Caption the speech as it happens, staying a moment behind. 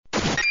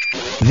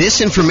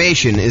This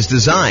information is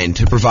designed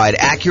to provide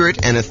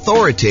accurate and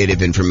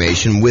authoritative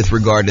information with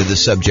regard to the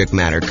subject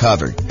matter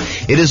covered.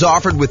 It is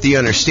offered with the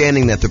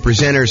understanding that the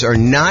presenters are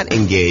not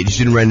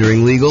engaged in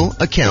rendering legal,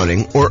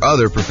 accounting, or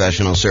other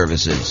professional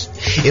services.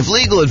 If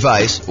legal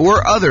advice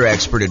or other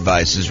expert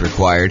advice is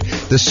required,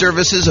 the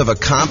services of a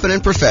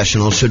competent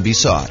professional should be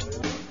sought.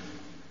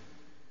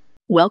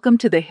 Welcome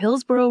to the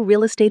Hillsborough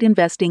Real Estate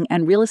Investing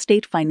and Real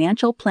Estate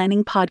Financial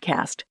Planning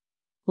Podcast.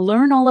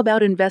 Learn all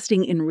about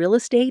investing in real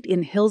estate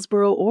in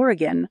Hillsborough,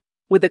 Oregon,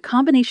 with a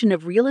combination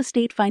of real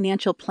estate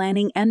financial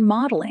planning and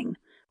modeling,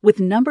 with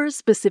numbers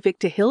specific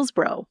to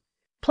Hillsborough,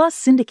 plus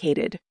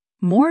syndicated,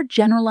 more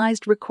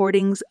generalized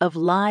recordings of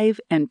live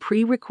and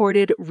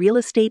pre-recorded real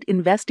estate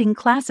investing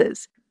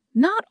classes,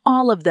 not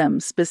all of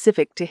them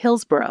specific to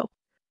Hillsborough.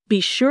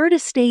 Be sure to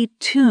stay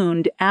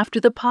tuned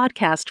after the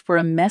podcast for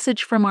a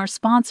message from our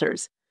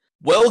sponsors.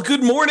 Well,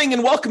 good morning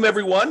and welcome,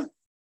 everyone.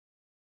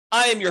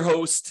 I am your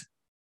host,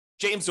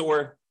 James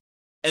Orr,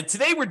 and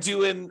today we're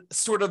doing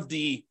sort of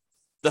the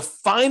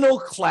final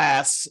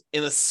class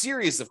in a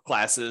series of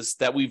classes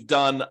that we've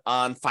done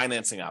on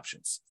financing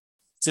options.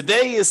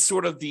 Today is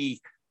sort of the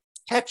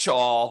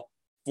catch-all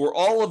for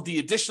all of the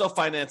additional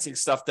financing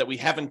stuff that we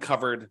haven't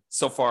covered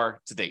so far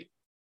to date.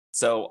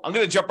 So I'm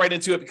going to jump right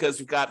into it because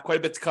we've got quite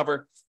a bit to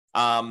cover,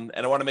 and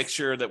I want to make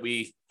sure that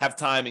we have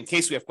time in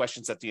case we have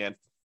questions at the end.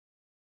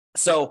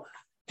 So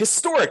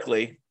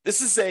historically,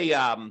 this is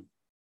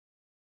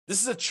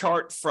a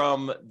chart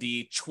from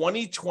the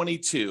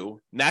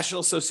 2022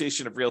 National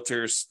Association of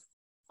Realtors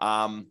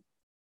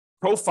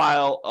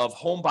profile of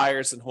home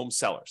buyers and home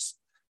sellers.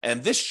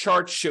 And this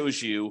chart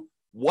shows you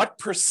what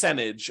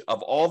percentage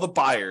of all the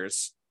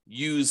buyers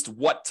used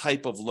what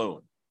type of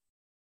loan.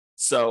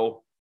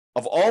 So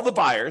of all the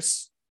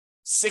buyers,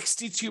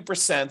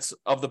 62%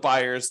 of the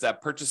buyers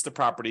that purchased the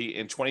property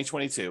in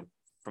 2022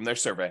 from their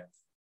survey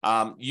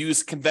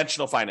used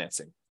conventional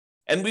financing.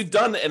 And we've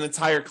done an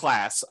entire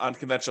class on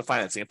conventional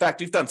financing. In fact,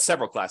 we've done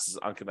several classes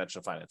on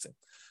conventional financing.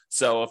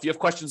 So if you have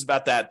questions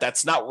about that,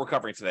 that's not what we're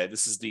covering today.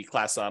 This is the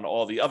class on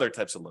all the other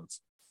types of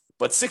loans.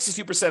 But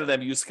 62% of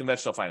them use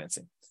conventional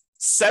financing.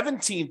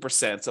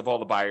 17% of all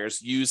the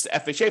buyers used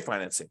FHA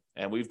financing.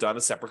 And we've done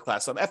a separate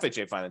class on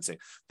FHA financing.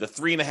 The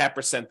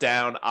 3.5%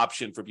 down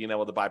option for being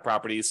able to buy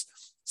properties,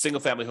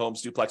 single-family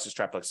homes, duplexes,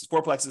 triplexes,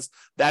 fourplexes,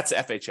 that's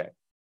FHA.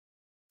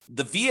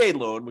 The VA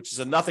loan, which is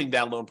a nothing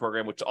down loan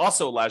program, which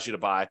also allows you to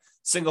buy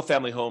single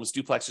family homes,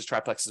 duplexes,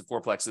 triplexes, and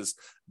fourplexes.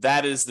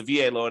 That is the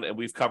VA loan. And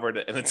we've covered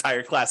an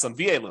entire class on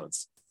VA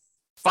loans.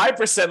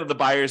 5% of the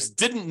buyers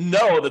didn't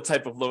know the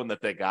type of loan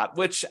that they got,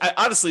 which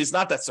honestly is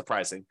not that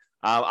surprising.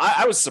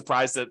 I was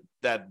surprised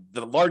that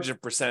the larger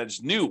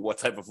percentage knew what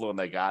type of loan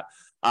they got.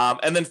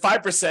 And then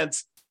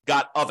 5%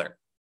 got other.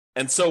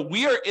 And so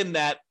we are in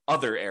that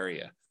other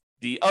area.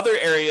 The other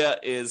area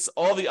is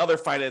all the other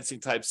financing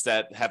types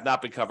that have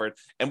not been covered,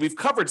 and we've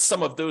covered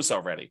some of those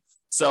already.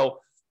 So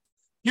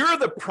here are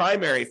the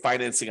primary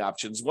financing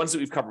options, ones that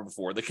we've covered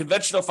before. The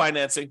conventional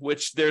financing,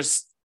 which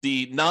there's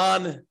the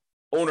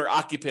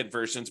non-owner-occupant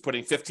versions,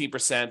 putting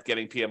 15%,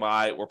 getting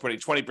PMI, or putting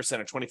 20%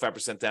 or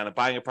 25% down and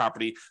buying a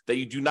property that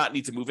you do not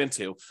need to move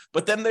into.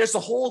 But then there's a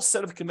whole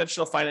set of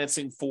conventional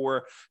financing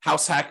for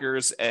house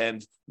hackers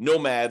and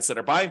nomads that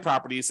are buying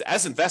properties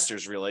as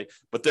investors, really,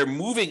 but they're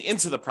moving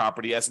into the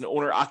property as an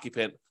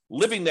owner-occupant,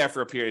 living there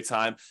for a period of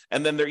time,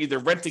 and then they're either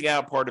renting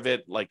out part of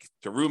it, like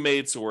to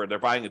roommates, or they're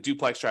buying a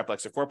duplex,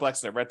 triplex, or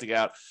fourplex, and they're renting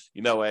out,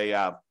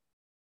 a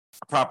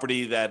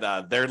property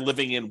that they're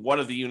living in one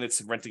of the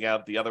units and renting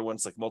out the other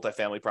ones, like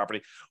multifamily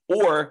property,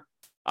 or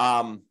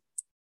I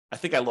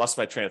think I lost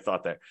my train of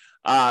thought there,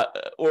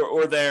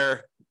 or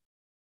they're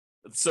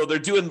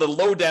doing the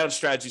low down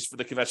strategies for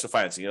the conventional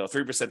financing,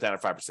 3% down or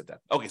 5% down.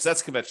 Okay, so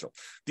that's conventional.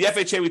 The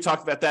FHA, we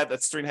talked about that.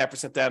 That's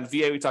 3.5% down.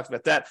 VA, we talked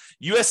about that.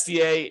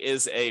 USDA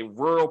is a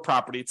rural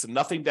property. It's a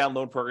nothing down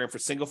loan program for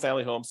single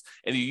family homes,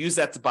 and you use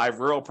that to buy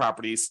rural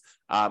properties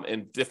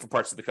in different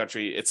parts of the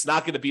country. It's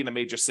not going to be in a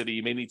major city.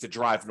 You may need to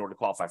drive in order to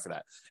qualify for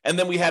that. And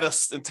then we had an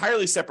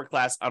entirely separate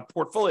class on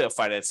portfolio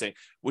financing,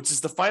 which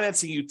is the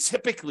financing you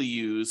typically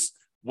use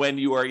when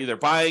you are either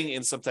buying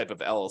in some type of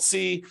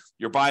LLC,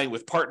 you're buying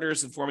with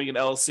partners and forming an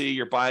LLC,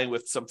 you're buying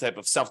with some type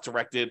of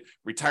self-directed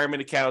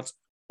retirement account,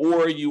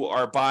 or you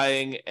are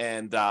buying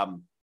and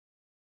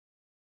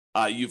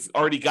you've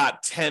already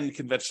got 10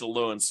 conventional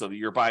loans, so that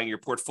you're buying your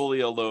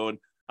portfolio loan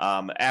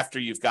after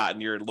you've gotten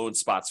your loan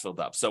spots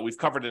filled up. So we've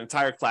covered an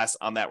entire class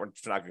on that. We're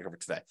not going to cover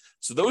today.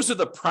 So those are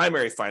the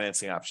primary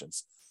financing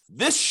options.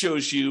 This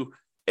shows you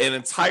an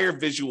entire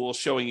visual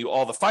showing you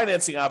all the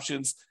financing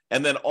options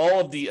and then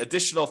all of the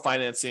additional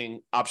financing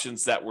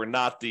options that were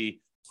not the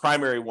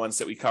primary ones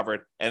that we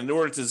covered. And in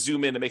order to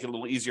zoom in and make it a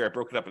little easier, I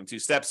broke it up in 2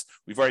 steps.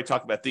 We've already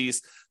talked about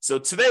these. So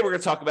today we're going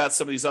to talk about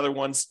some of these other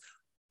ones.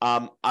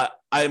 I'm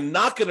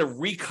not going to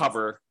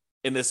recover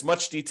in as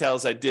much detail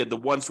as I did the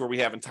ones where we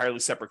have entirely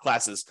separate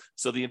classes.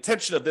 So the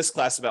intention of this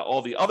class about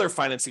all the other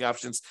financing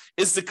options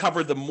is to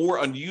cover the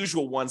more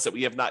unusual ones that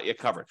we have not yet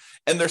covered.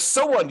 And they're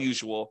so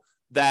unusual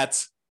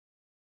that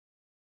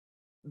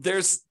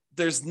there's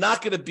there's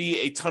not going to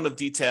be a ton of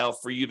detail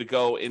for you to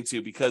go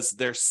into because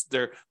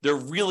they're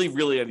really,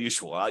 really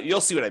unusual.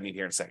 You'll see what I mean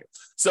here in a second.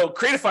 So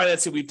creative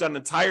financing, we've done an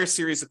entire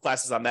series of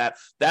classes on that.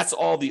 That's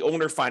all the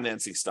owner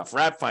financing stuff,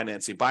 wrap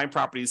financing, buying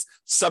properties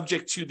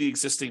subject to the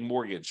existing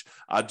mortgage,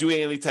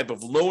 doing any type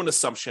of loan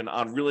assumption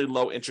on really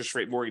low interest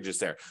rate mortgages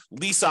there,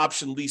 lease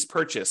option, lease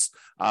purchase,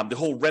 the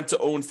whole rent to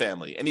own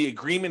family, any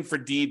agreement for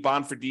deed,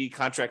 bond for deed,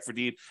 contract for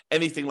deed,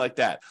 anything like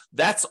that.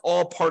 That's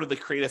all part of the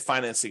creative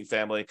financing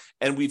family.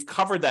 And we've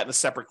covered that in a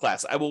separate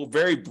class. I will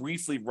very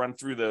briefly run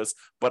through those,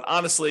 but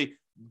honestly,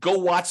 go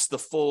watch the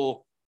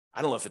full,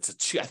 I don't know if it's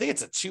I think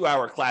it's a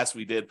 2-hour class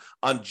we did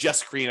on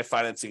just creative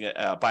financing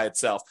by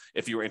itself,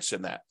 if you were interested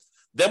in that.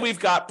 Then we've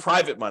got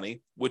private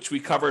money, which we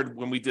covered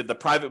when we did the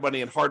private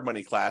money and hard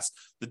money class.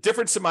 The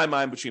difference in my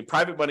mind between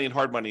private money and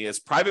hard money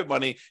is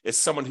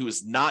someone who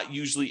is not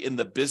usually in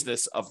the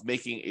business of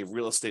making a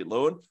real estate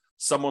loan.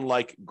 Someone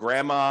like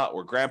grandma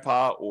or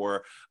grandpa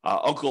or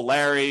Uncle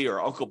Larry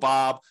or Uncle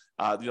Bob,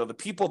 the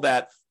people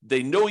that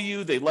they know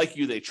you, they like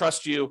you, they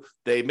trust you.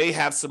 They may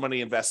have some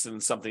money invested in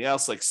something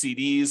else like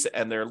CDs,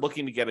 and they're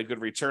looking to get a good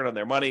return on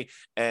their money.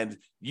 And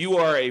you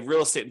are a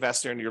real estate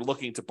investor and you're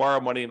looking to borrow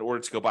money in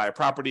order to go buy a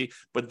property,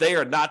 but they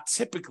are not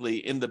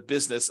typically in the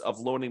business of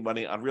loaning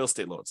money on real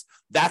estate loans.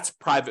 That's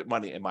private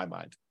money in my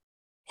mind.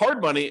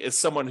 Hard money is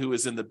someone who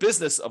is in the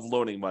business of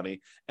loaning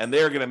money, and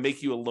they're going to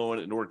make you a loan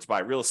in order to buy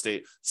real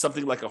estate,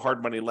 something like a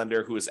hard money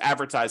lender who is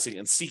advertising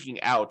and seeking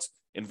out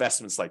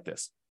investments like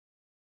this.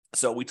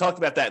 So we talked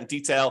about that in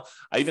detail.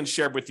 I even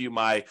shared with you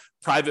my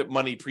private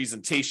money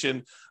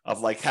presentation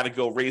of like how to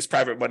go raise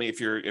private money if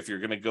you're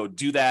going to go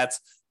do that.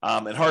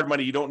 And hard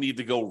money, you don't need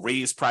to go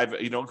raise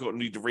private. You don't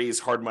need to raise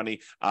hard money.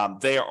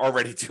 They are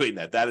already doing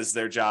that. That is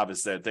their job,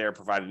 is that they're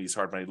providing these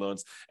hard money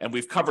loans. And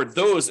we've covered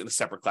those in a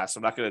separate class. So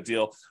I'm not going to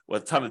deal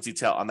with a ton of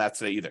detail on that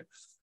today either.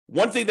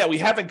 One thing that we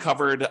haven't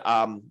covered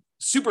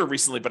super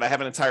recently, but I have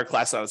an entire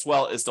class on as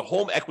well, is the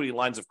home equity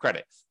lines of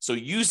credit. So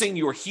using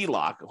your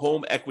HELOC,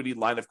 home equity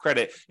line of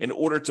credit, in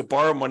order to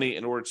borrow money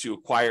in order to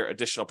acquire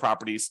additional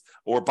properties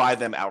or buy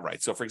them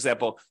outright. So for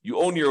example, you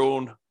own your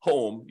own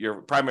home,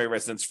 your primary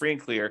residence free and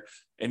clear,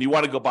 and you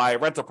want to go buy a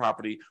rental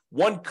property.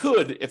 One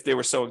could, if they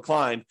were so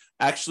inclined,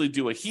 actually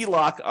do a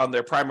HELOC on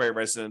their primary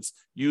residence,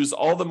 use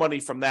all the money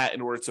from that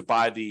in order to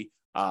buy the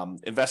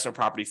investment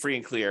property free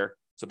and clear.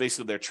 So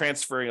basically, they're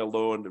transferring a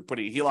loan, they're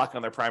putting a HELOC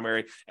on their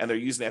primary, and they're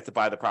using that to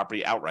buy the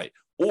property outright.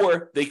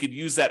 Or they could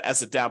use that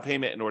as a down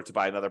payment in order to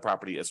buy another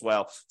property as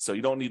well. So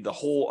you don't need the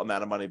whole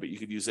amount of money, but you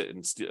could use it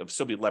and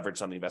still be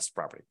leveraged on the invested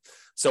property.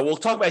 So we'll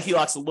talk about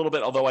HELOCs a little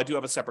bit, although I do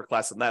have a separate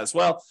class on that as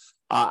well.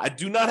 I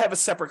do not have a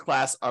separate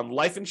class on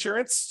life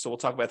insurance, so we'll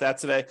talk about that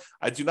today.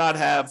 I do not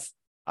have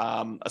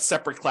a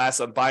separate class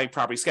on buying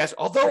properties cash,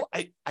 although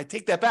I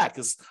take that back,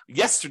 because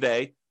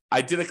yesterday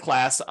I did a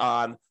class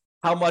on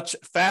how much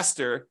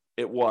faster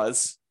it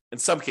was, in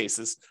some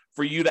cases,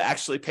 for you to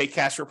actually pay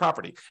cash for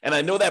property. And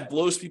I know that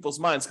blows people's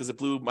minds because it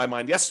blew my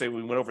mind yesterday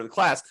when we went over the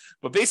class.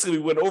 But basically,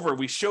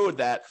 we showed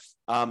that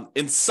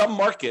in some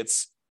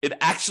markets, it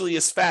actually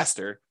is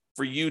faster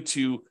for you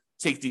to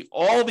take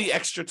all the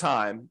extra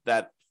time,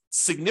 that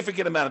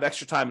significant amount of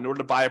extra time in order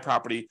to buy a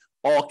property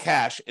all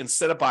cash,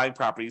 instead of buying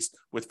properties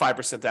with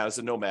 5% down as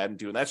a nomad and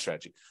doing that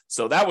strategy.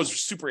 So that was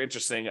super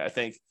interesting, I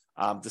think,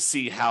 to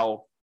see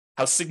how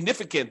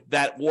significant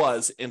that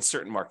was in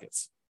certain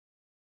markets.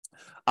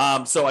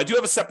 So I do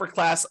have a separate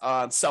class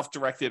on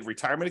self-directed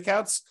retirement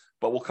accounts,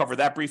 but we'll cover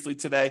that briefly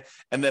today.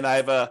 And then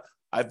I've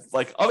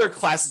like other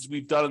classes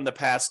we've done in the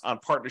past on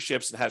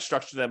partnerships and how to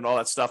structure them and all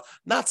that stuff,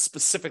 not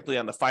specifically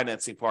on the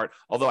financing part,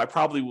 although I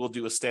probably will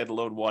do a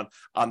standalone one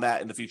on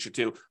that in the future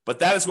too. But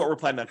that is what we're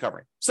planning on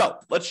covering. So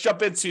let's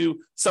jump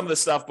into some of the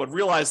stuff, but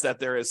realize that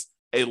there is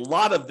a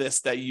lot of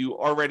this that you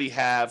already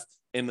have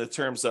in the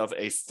terms of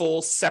a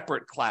full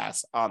separate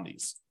class on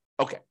these.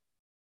 Okay.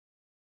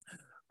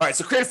 All right,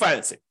 so creative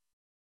financing.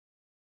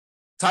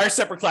 Entire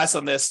separate class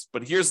on this,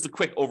 but here's the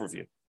quick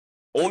overview.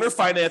 Owner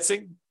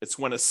financing, it's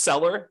when a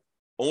seller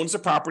owns a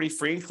property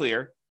free and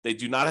clear, they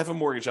do not have a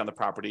mortgage on the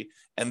property,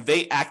 and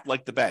they act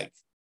like the bank.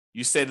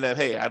 You say to them,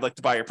 hey, I'd like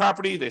to buy your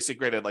property. They say,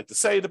 great, I'd like to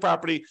sell you the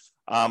property.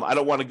 I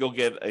don't want to go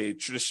get a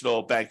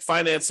traditional bank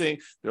financing.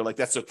 They're like,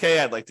 that's okay.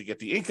 I'd like to get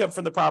the income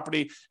from the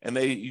property. And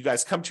you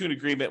guys come to an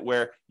agreement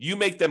where you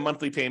make them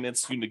monthly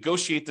payments, you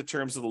negotiate the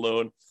terms of the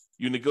loan,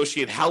 you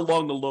negotiate how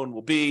long the loan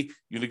will be,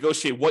 you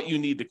negotiate what you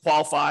need to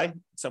qualify.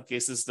 In some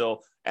cases,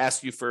 they'll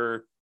ask you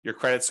for your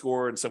credit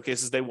score. In some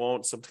cases, they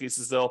won't. Some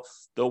cases, they'll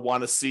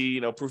want to see,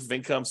 proof of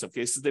income. Some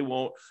cases, they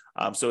won't.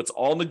 So it's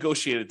all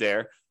negotiated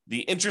there.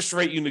 The interest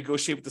rate you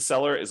negotiate with the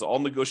seller is all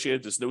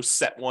negotiated. There's no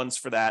set ones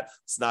for that.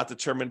 It's not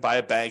determined by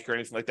a bank or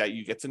anything like that.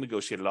 You get to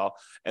negotiate it all.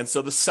 And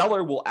so the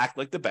seller will act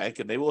like the bank,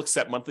 and they will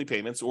accept monthly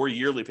payments or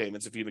yearly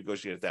payments if you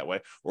negotiate it that way,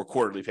 or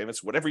quarterly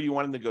payments, whatever you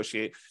want to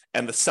negotiate.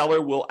 And the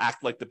seller will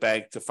act like the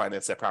bank to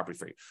finance that property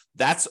for you.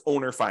 That's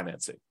owner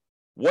financing.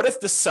 What if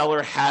the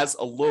seller has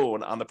a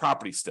loan on the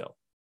property still?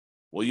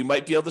 Well, you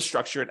might be able to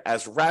structure it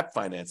as wrap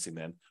financing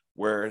then,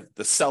 where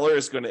the seller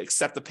is going to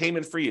accept the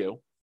payment for you,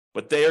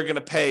 but they are going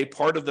to pay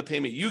part of the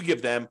payment you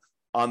give them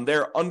on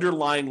their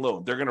underlying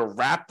loan. They're going to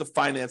wrap the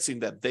financing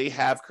that they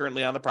have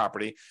currently on the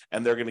property,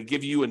 and they're going to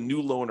give you a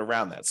new loan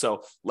around that.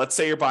 So let's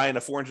say you're buying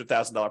a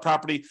 $400,000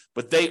 property,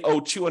 but they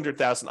owe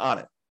 $200,000 on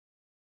it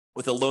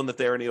with a loan that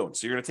they already own.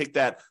 So you're going to take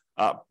that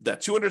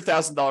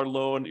 $200,000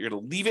 loan, you're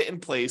going to leave it in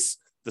place.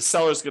 The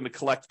seller is going to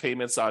collect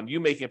payments on you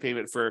making a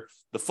payment for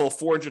the full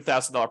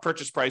 $400,000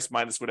 purchase price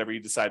minus whatever you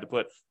decide to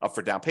put up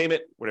for down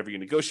payment, whatever you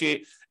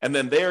negotiate. And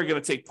then they are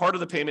going to take part of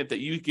the payment that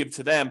you give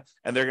to them,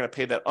 and they're going to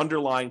pay that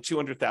underlying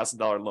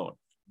 $200,000 loan.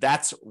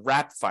 That's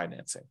wrap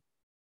financing.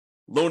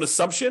 Loan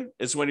assumption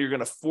is when you're going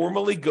to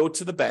formally go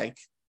to the bank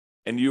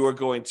and you are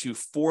going to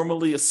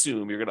formally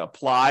assume, you're going to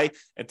apply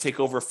and take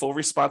over full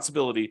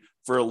responsibility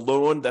for a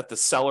loan that the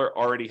seller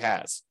already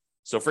has.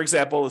 So, for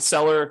example, the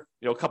seller,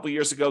 a couple of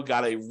years ago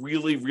got a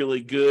really,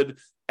 really good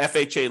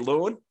FHA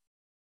loan,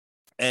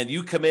 and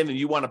you come in and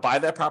you want to buy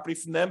that property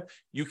from them.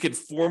 You can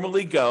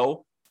formally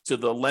go to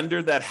the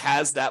lender that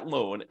has that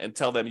loan and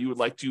tell them you would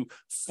like to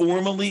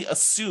formally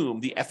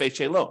assume the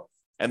FHA loan.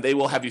 And they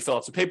will have you fill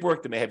out some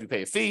paperwork. They may have you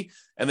pay a fee,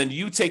 and then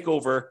you take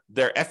over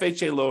their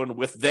FHA loan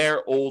with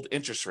their old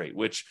interest rate,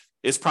 which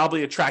is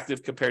probably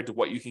attractive compared to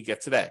what you can get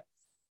today.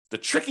 The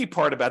tricky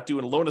part about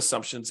doing loan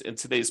assumptions in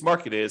today's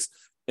market is,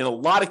 in a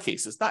lot of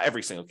cases, not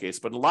every single case,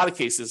 but in a lot of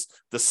cases,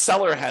 the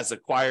seller has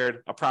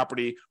acquired a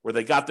property where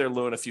they got their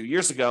loan a few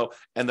years ago,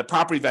 and the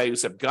property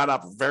values have gone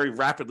up very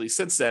rapidly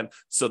since then.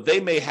 So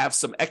they may have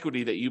some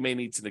equity that you may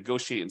need to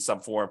negotiate in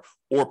some form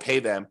or pay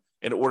them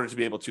in order to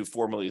be able to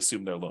formally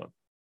assume their loan.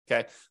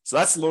 Okay, so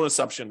that's the loan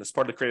assumption. That's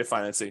part of the creative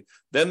financing.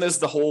 Then there's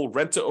the whole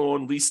rent to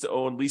own, lease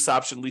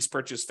option, lease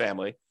purchase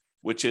family,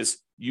 which is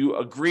you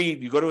agree,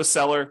 you go to a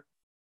seller.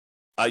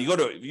 You go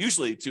to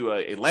usually to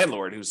a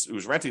landlord who's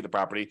renting the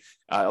property,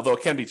 although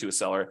it can be to a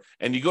seller,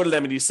 and you go to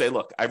them and you say,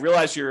 look, I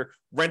realize you're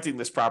renting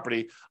this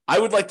property. I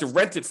would like to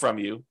rent it from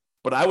you,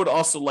 but I would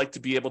also like to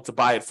be able to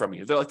buy it from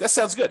you. They're like, that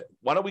sounds good.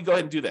 Why don't we go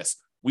ahead and do this?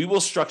 We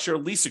will structure a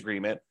lease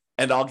agreement,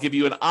 and I'll give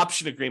you an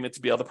option agreement to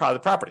be able to buy the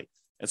property.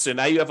 And so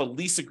now you have a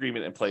lease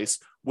agreement in place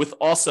with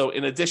also,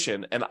 in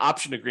addition, an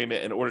option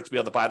agreement in order to be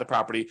able to buy the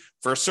property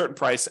for a certain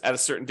price at a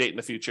certain date in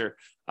the future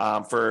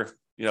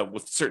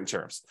with certain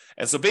terms.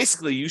 And so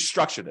basically you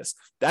structure this.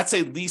 That's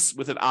a lease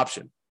with an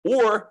option.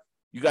 Or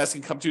you guys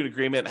can come to an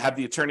agreement, have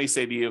the attorney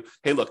say to you,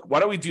 hey, look,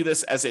 why don't we do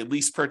this as a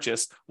lease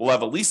purchase? We'll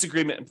have a lease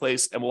agreement in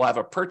place, and we'll have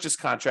a purchase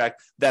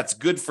contract that's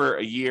good for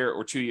a year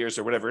or 2 years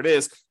or whatever it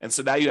is. And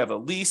so now you have a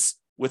lease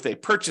with a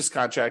purchase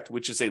contract,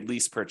 which is a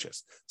lease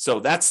purchase. So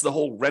that's the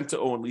whole rent to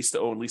own,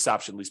 lease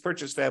option, lease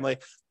purchase family,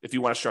 if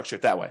you want to structure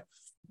it that way.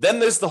 Then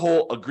there's the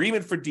whole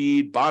agreement for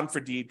deed, bond for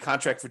deed,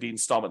 contract for deed,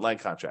 installment land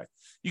contract.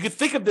 You could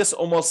think of this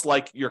almost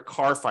like your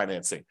car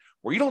financing,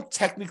 where you don't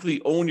technically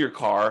own your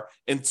car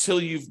until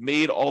you've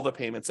made all the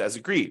payments as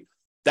agreed.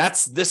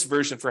 That's this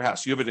version for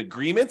house. You have an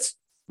agreement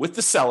with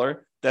the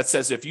seller that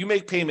says if you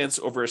make payments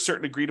over a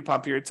certain agreed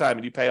upon period of time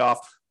and you pay off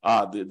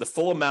the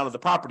full amount of the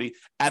property,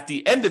 at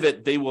the end of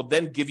it, they will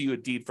then give you a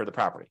deed for the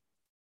property.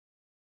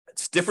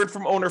 It's different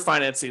from owner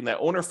financing. That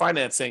owner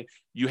financing,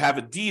 you have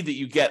a deed that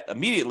you get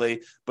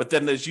immediately, but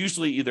then there's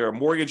usually either a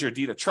mortgage or a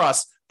deed of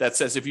trust that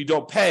says if you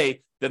don't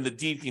pay, then the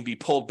deed can be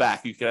pulled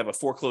back. You can have a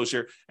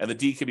foreclosure and the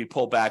deed can be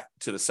pulled back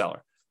to the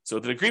seller. So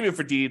with an agreement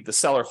for deed, the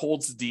seller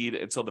holds the deed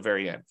until the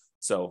very end.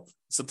 So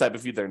some type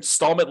of either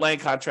installment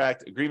land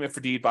contract, agreement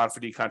for deed, bond for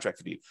deed, contract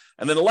for deed.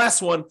 And then the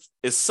last one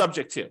is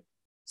subject to.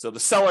 So the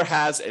seller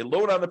has a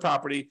loan on the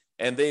property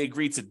and they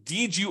agree to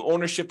deed you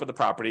ownership of the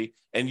property,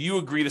 and you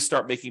agree to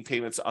start making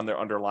payments on their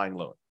underlying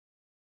loan.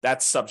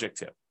 That's subject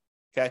to.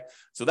 Okay,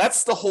 so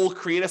that's the whole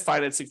creative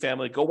financing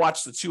family. Go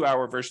watch the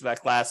 2-hour version of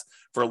that class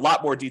for a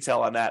lot more detail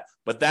on that.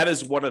 But that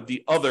is one of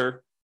the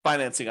other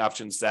financing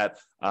options that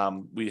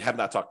we have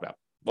not talked about.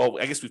 Well,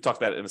 I guess we've talked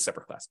about it in a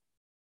separate class.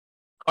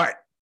 All right,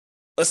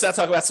 let's now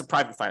talk about some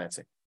private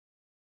financing.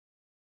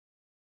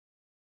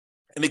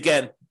 And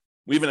again,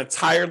 we have an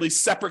entirely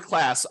separate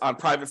class on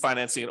private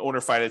financing and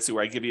owner financing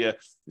where I give you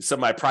some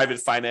of my private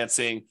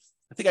financing.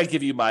 I think I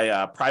give you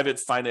my private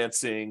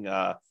financing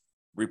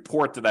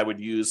report that I would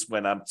use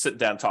when I'm sitting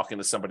down talking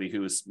to somebody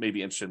who is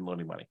maybe interested in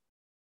loaning money.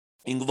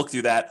 You can look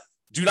through that.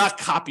 Do not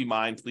copy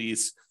mine,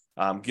 please.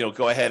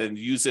 Go ahead and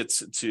use it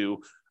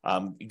to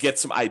get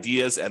some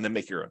ideas and then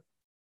make your own.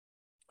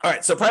 All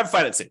right, so private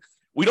financing.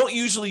 We don't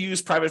usually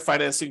use private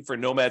financing for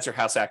nomads or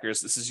house hackers.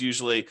 This is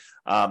usually,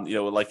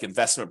 like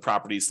investment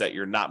properties that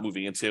you're not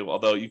moving into,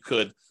 although you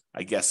could,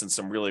 I guess, in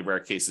some really rare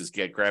cases,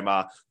 get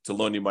grandma to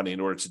loan you money in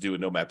order to do a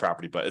nomad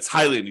property, but it's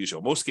highly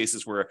unusual. Most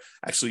cases, we're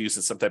actually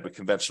using some type of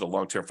conventional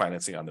long-term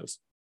financing on those.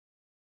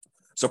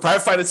 So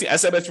private financing,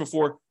 as I mentioned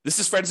before, this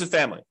is friends and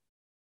family.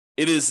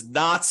 It is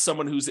not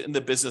someone who's in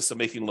the business of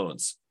making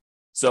loans.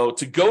 So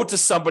to go to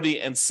somebody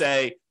and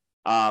say,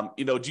 do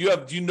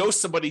you know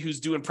somebody who's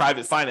doing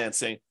private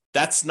financing?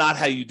 That's not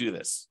how you do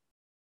this.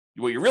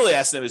 What you're really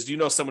asking them is, do you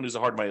know someone who's a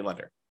hard money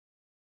lender?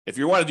 If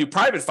you want to do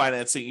private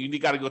financing, you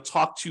got to go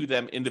talk to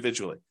them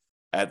individually.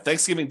 At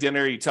Thanksgiving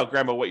dinner, you tell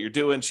grandma what you're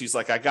doing. She's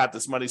like, I got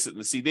this money sitting in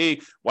the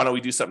CD. Why don't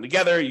we do something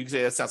together? You can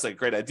say, that sounds like a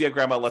great idea,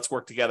 grandma. Let's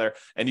work together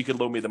and you can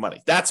loan me the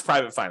money. That's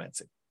private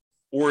financing.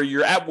 Or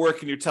you're at work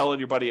and you're telling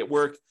your buddy at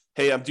work,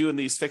 hey, I'm doing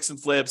these fix and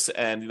flips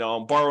and,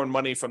 I'm borrowing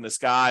money from this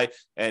guy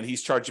and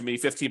he's charging me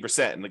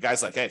 15%. And the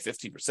guy's like, hey,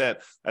 15%,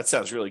 that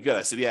sounds really good.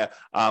 I said, yeah.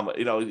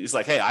 He's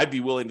like, hey, I'd be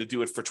willing to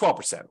do it for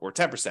 12% or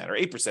 10% or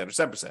 8% or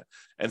 7%.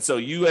 And so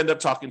you end up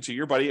talking to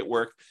your buddy at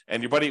work,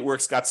 and your buddy at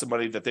work's got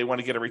somebody that they want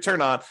to get a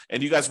return on.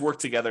 And you guys work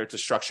together to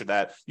structure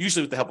that,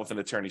 usually with the help of an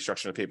attorney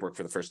structuring the paperwork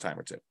for the first time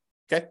or two.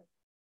 Okay.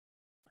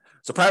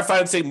 So private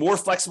financing, more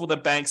flexible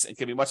than banks and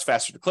can be much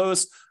faster to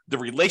close. The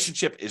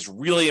relationship is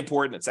really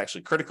important. It's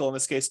actually critical in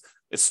this case.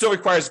 It still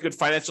requires a good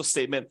financial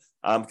statement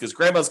because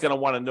grandma's going to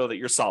want to know that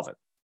you're solvent,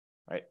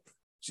 right?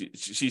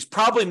 She's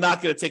probably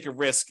not going to take a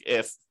risk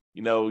if,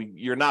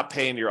 you're not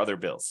paying your other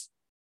bills.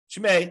 She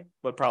may,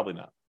 but probably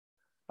not.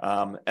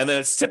 And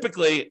then it's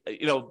typically,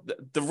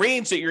 the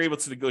range that you're able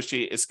to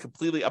negotiate is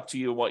completely up to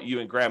you, what you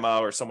and grandma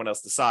or someone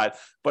else decide.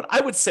 But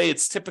I would say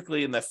it's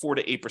typically in the 4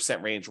 to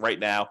 8% range right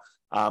now.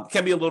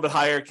 Can be a little bit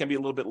higher, can be a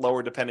little bit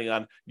lower, depending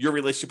on your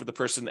relationship with the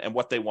person and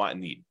what they want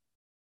and need.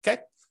 Okay,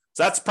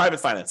 so that's private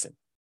financing.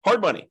 Hard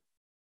money,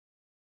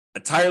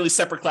 entirely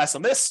separate class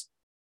on this.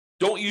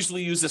 Don't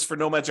usually use this for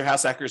nomads or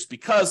house hackers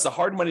because the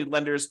hard money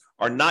lenders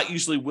are not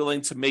usually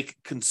willing to make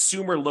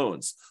consumer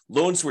loans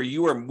where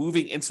you are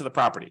moving into the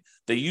property.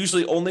 They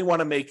usually only want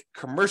to make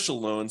commercial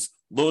loans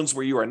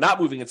where you are not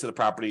moving into the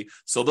property.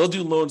 So they'll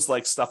do loans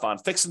like stuff on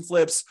fix and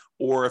flips,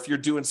 or if you're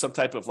doing some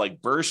type of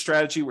like BRRRR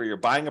strategy where you're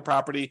buying a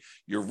property,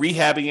 you're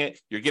rehabbing it,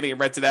 you're getting it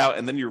rented out,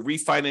 and then you're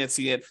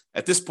refinancing it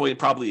at this point,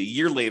 probably a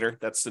year later.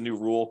 That's the new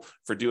rule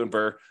for doing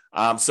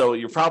BRRRR. So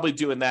you're probably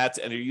doing that,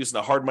 and you're using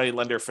a hard money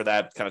lender for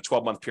that kind of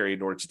 12-month period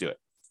in order to do it.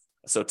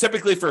 So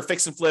typically for a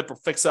fix and flip or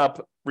fix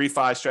up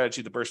refi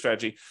strategy, the BRRRR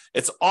strategy,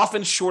 it's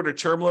often shorter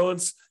term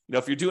loans.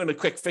 If you're doing a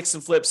quick fix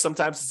and flip,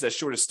 sometimes it's as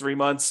short as 3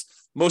 months.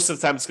 Most of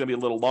the time, it's going to be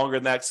a little longer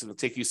than that, so it'll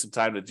take you some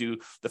time to do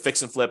the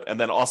fix and flip and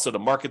then also to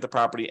market the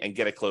property and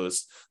get it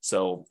closed.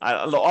 So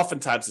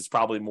oftentimes, it's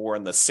probably more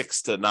in the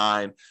 6 to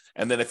 9.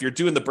 And then if you're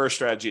doing the BRRRR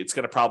strategy, it's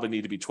going to probably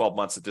need to be 12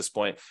 months at this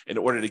point in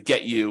order to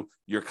get you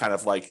your kind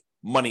of like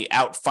money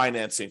out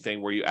financing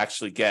thing where you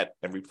actually get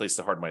and replace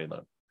the hard money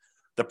loan.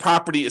 The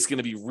property is going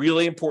to be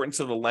really important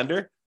to the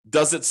lender.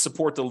 Does it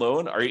support the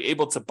loan? Are you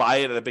able to buy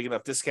it at a big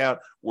enough discount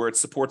where it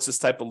supports this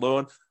type of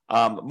loan?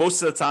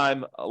 Most of the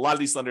time, a lot of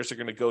these lenders are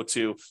going to go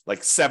to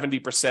like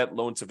 70%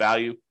 loan to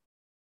value,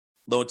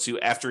 loan to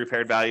after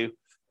repaired value.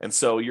 And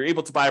so you're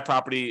able to buy a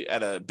property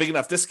at a big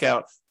enough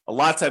discount. A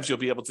lot of times you'll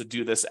be able to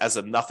do this as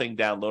a nothing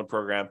down loan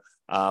program.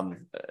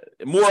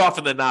 More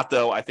often than not,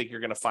 though, I think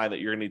you're going to find that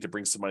you're going to need to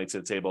bring some money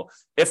to the table,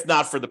 if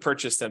not for the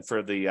purchase, then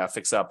for the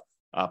fix up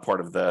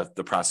part of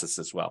the process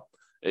as well.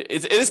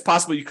 It is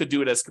possible you could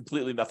do it as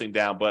completely nothing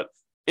down, but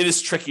it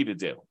is tricky to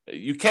do.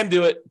 You can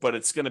do it, but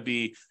it's going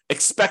to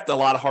expect a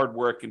lot of hard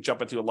work and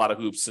jump into a lot of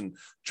hoops and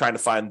trying to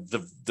find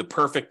the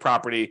perfect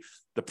property,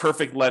 the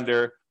perfect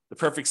lender, the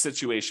perfect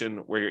situation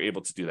where you're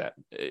able to do that.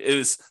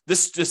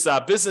 This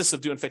business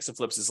of doing fix and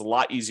flips is a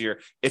lot easier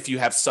if you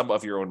have some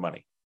of your own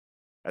money.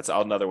 That's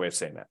another way of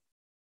saying that.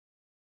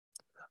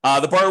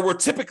 The borrower will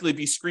typically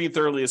be screened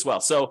thoroughly as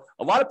well. So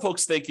a lot of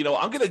folks think,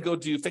 I'm going to go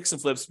do fix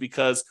and flips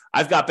because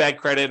I've got bad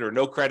credit or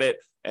no credit.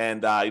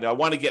 And, I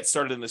want to get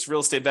started in this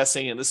real estate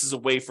investing. And this is a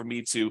way for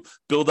me to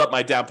build up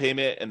my down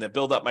payment and then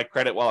build up my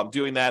credit while I'm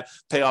doing that,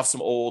 pay off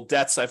some old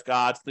debts I've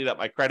got, clean up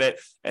my credit,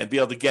 and be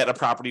able to get a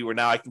property where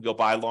now I can go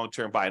buy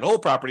long-term buy and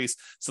hold properties.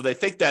 So they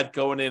think that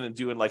going in and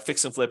doing like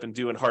fix and flip and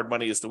doing hard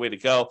money is the way to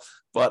go.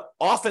 But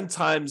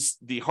oftentimes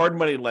the hard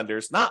money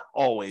lenders, not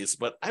always,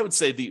 but I would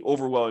say the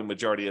overwhelming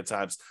majority of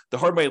times, the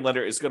hard money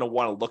lender is going to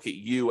want to look at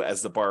you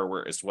as the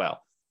borrower as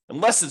well.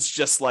 Unless it's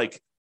just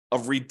like a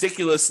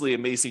ridiculously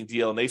amazing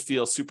deal and they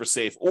feel super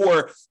safe,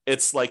 or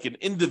it's like an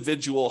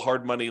individual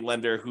hard money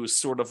lender who's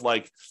sort of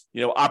like,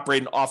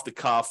 operating off the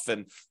cuff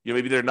and,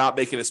 maybe they're not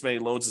making as many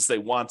loans as they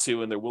want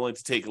to, and they're willing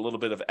to take a little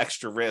bit of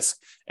extra risk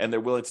and they're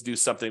willing to do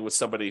something with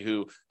somebody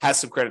who has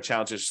some credit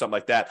challenges or something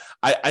like that.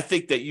 I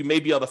think that you may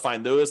be able to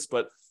find those,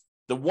 but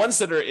the ones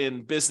that are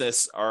in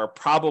business are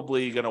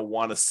probably going to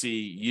want to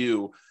see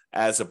you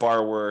as a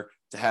borrower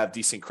to have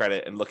decent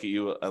credit and look at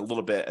you a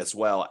little bit as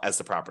well as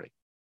the property.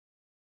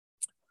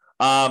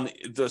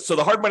 So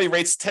the hard money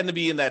rates tend to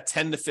be in that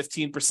 10 to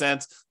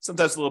 15%,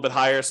 sometimes a little bit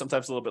higher,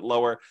 sometimes a little bit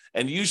lower,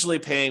 and usually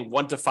paying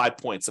 1 to 5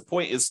 points. A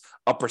point is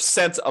a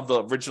percent of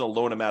the original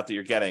loan amount that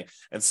you're getting.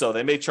 And so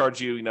they may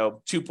charge you,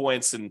 2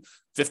 points and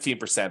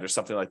 15% or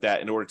something like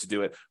that in order to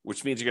do it,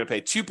 which means you're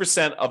going to pay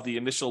 2% of the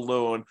initial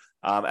loan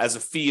as a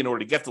fee in order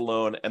to get the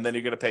loan. And then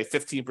you're going to pay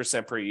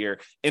 15% per year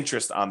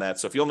interest on that.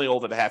 So if you only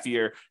hold it a half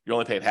year, you're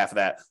only paying half of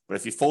that. But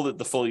if you fold it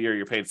the full year,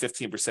 you're paying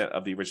 15%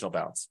 of the original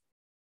balance.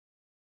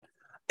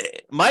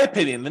 My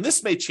opinion, and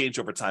this may change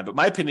over time, but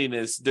my opinion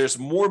is there's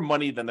more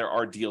money than there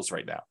are deals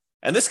right now.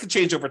 And this could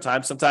change over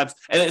time sometimes.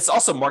 And it's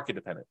also market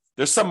dependent.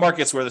 There's some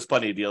markets where there's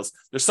plenty of deals.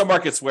 There's some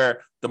markets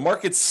where the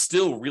market's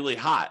still really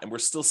hot and we're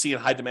still seeing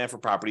high demand for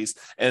properties.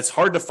 And it's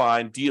hard to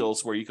find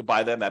deals where you can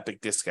buy them at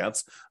big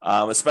discounts,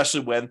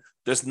 especially when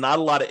there's not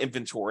a lot of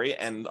inventory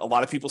and a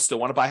lot of people still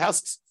want to buy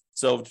houses.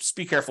 So just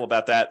be careful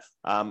about that.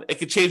 It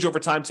could change over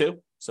time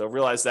too. So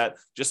realize that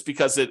just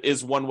because it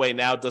is one way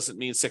now doesn't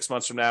mean 6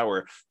 months from now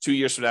or 2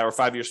 years from now or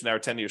 5 years from now or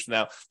 10 years from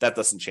now, that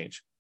doesn't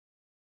change.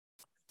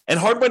 And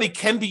hard money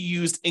can be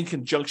used in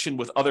conjunction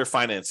with other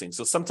financing.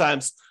 So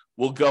sometimes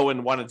we'll go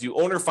and want to do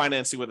owner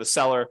financing with a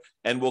seller,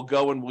 and we'll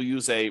go and we'll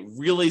use a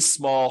really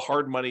small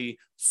hard money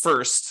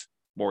first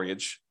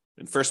mortgage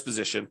in first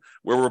position,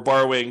 where we're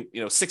borrowing,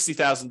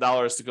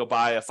 $60,000 to go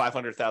buy a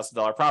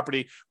 $500,000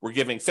 property. We're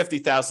giving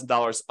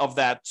 $50,000 of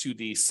that to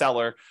the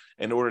seller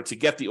in order to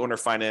get the owner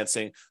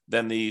financing.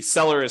 Then the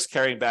seller is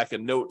carrying back a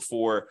note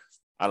for,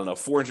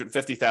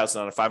 $450,000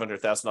 on a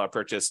 $500,000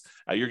 purchase.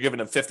 You're giving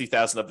them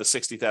 $50,000 of the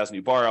 $60,000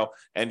 you borrow,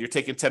 and you're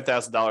taking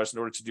 $10,000 in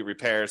order to do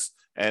repairs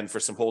and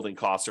for some holding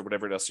costs or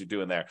whatever else you're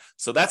doing there.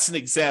 So that's an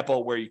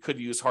example where you could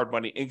use hard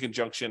money in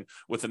conjunction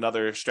with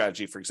another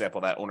strategy, for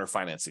example, that owner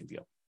financing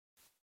deal.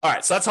 All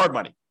right, so that's hard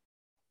money.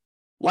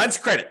 Lines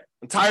of credit,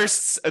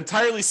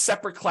 entirely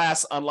separate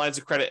class on lines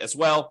of credit as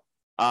well.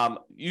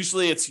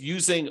 Usually it's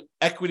using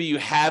equity you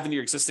have in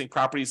your existing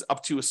properties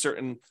up to a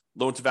certain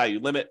loan-to-value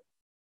limit.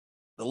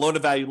 The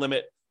loan-to-value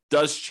limit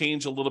does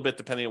change a little bit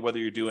depending on whether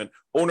you're doing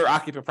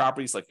owner-occupant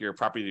properties, like your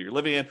property that you're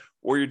living in,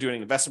 or you're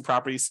doing investment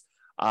properties.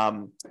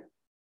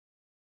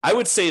 I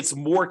would say it's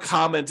more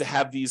common to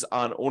have these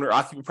on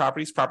owner-occupant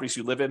properties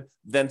you live in,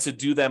 than to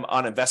do them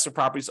on investment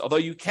properties, although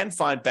you can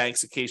find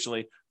banks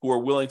occasionally who are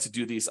willing to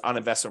do these on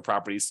investment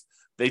properties.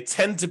 They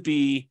tend to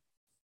be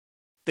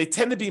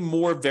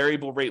more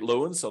variable rate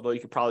loans, although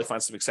you could probably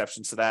find some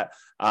exceptions to that.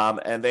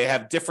 And they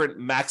have different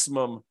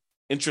maximum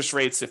interest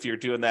rates if you're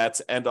doing that,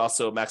 and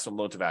also maximum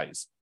loan to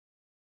values.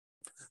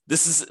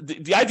 This is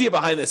the idea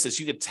behind this is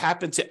you can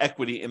tap into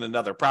equity in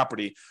another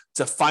property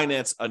to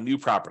finance a new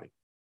property.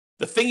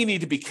 The thing you need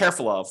to be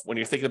careful of when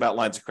you're thinking about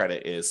lines of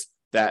credit is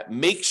that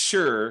make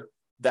sure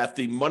that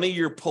the money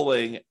you're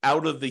pulling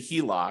out of the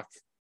HELOC,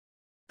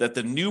 that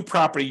the new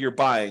property you're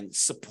buying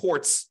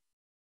supports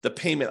the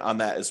payment on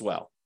that as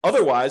well.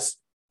 Otherwise,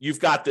 you've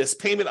got this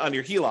payment on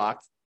your HELOC,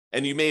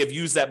 and you may have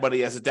used that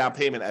money as a down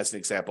payment, as an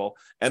example,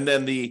 and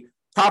then the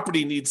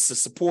property needs to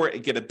support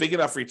and get a big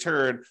enough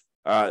return,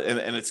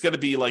 and it's going to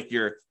be like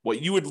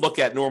what you would look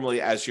at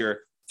normally as your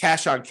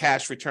cash on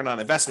cash return on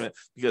investment,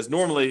 because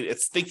normally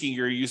it's thinking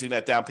you're using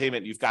that down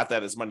payment, you've got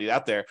that as money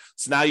out there.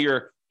 So now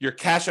your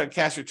cash on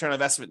cash return on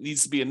investment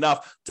needs to be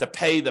enough to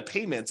pay the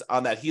payments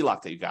on that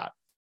HELOC that you got.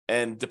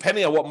 And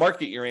depending on what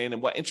market you're in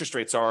and what interest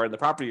rates are in the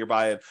property you're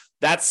buying,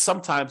 that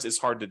sometimes is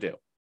hard to do.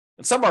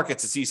 In some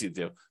markets, it's easy to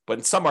do, but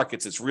in some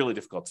markets, it's really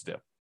difficult to do.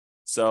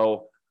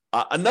 So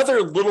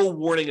another little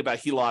warning about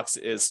HELOCs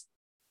is,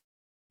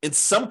 in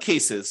some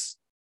cases,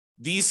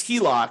 these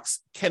HELOCs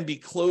can be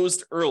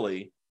closed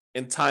early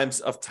in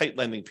times of tight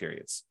lending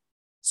periods.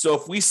 So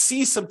if we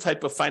see some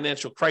type of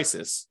financial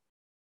crisis,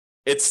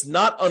 it's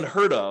not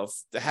unheard of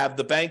to have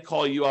the bank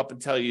call you up and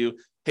tell you,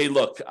 hey,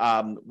 look,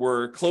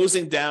 we're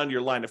closing down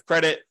your line of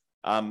credit.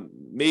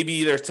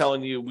 Maybe they're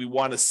telling you we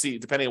want to see,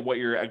 depending on what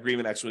your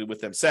agreement actually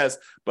with them says,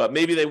 but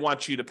maybe they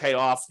want you to pay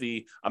off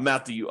the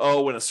amount that you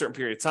owe in a certain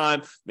period of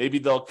time. Maybe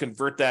they'll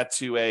convert that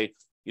to a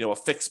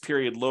fixed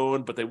period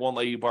loan, but they won't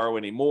let you borrow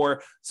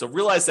anymore. So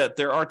realize that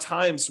there are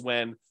times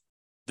when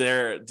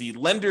the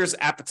lender's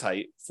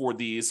appetite for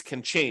these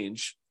can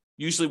change,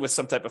 usually with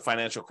some type of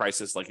financial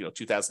crisis, like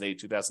 2008,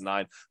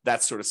 2009,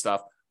 that sort of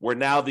stuff, where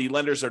now the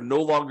lenders are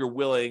no longer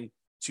willing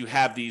to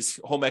have these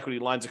home equity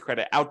lines of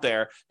credit out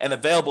there and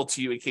available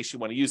to you in case you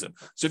want to use them.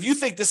 So if you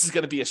think this is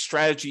going to be a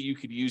strategy you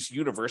could use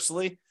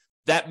universally,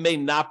 that may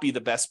not be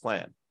the best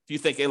plan. If you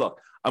think, hey,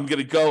 look,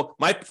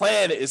 my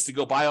plan is to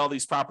go buy all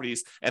these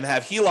properties and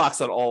have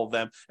HELOCs on all of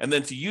them, and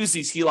then to use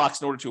these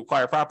HELOCs in order to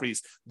acquire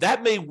properties,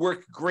 that may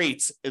work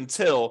great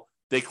until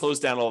they close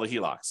down all the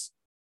HELOCs.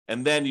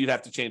 And then you'd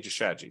have to change your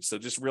strategy. So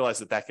just realize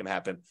that can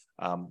happen,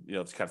 kind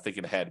of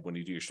thinking ahead when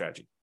you do your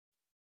strategy.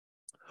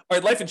 All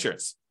right, life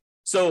insurance.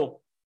 So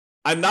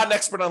I'm not an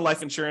expert on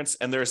life insurance,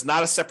 and there's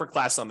not a separate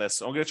class on this.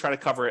 So I'm going to try to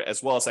cover it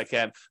as well as I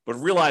can, but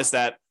realize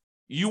that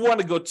you want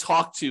to go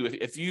talk to,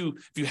 if you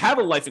have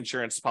a life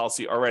insurance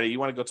policy already, you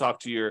want to go talk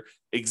to your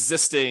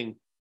existing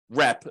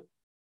rep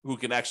who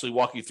can actually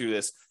walk you through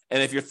this.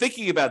 And if you're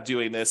thinking about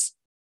doing this,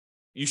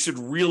 you should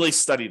really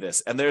study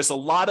this. And there's a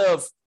lot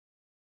of,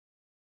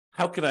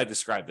 how can I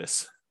describe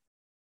this?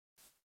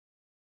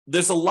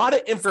 There's a lot of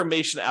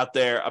information out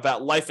there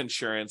about life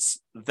insurance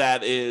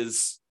that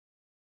is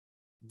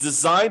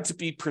designed to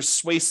be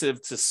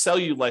persuasive to sell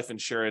you life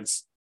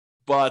insurance,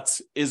 but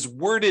is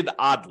worded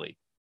oddly.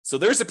 So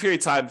there's a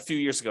period of time a few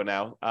years ago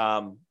now,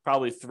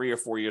 probably 3 or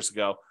 4 years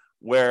ago,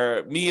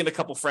 where me and a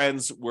couple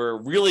friends were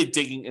really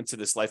digging into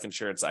this life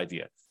insurance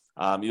idea.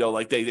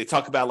 They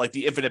talk about like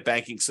the infinite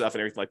banking stuff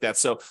and everything like that.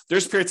 So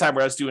there's a period of time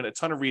where I was doing a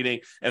ton of reading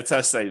and a ton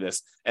of study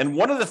this. And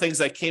one of the things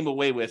I came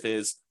away with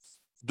is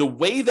the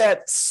way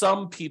that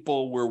some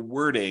people were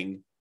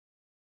wording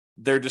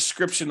their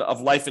description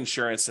of life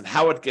insurance and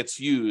how it gets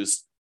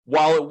used.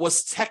 While it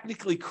was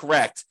technically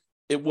correct,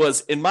 it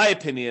was, in my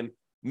opinion,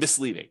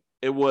 misleading.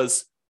 It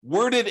was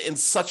worded in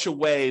such a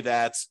way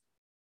that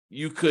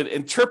you could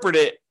interpret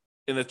it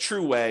in a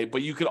true way,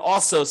 but you could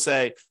also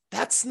say,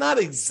 That's not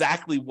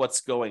exactly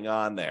what's going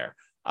on there.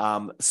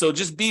 So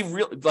just be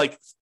real, like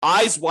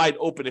eyes wide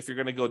open if you're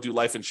going to go do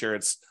life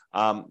insurance.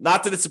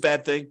 Not that it's a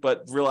bad thing,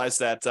 but realize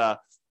that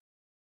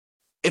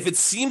if it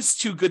seems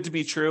too good to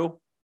be true,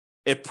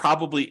 it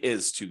probably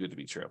is too good to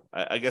be true.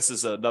 I guess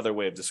is another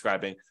way of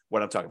describing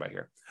what I'm talking about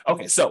here.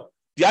 Okay, so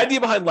the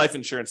idea behind life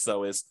insurance,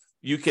 though, is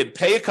you could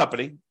pay a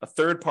company, a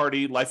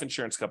third-party life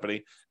insurance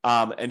company,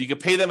 and you can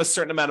pay them a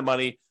certain amount of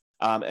money.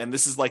 And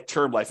this is like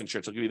term life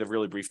insurance. I'll give you the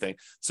really brief thing.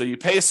 So you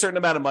pay a certain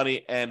amount of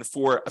money, and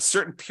for a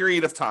certain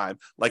period of time,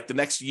 like the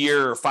next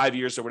year or 5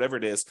 years or whatever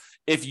it is,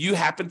 if you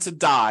happen to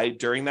die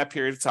during that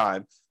period of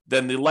time,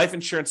 then the life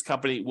insurance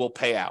company will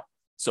pay out.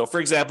 So,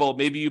 for example,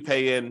 maybe you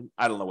pay in,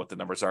 I don't know what the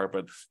numbers are,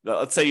 but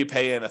let's say you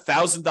pay in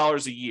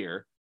 $1,000 a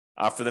year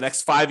for the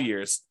next 5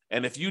 years.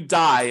 And if you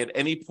die at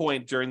any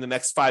point during the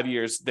next 5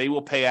 years, they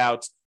will pay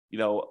out,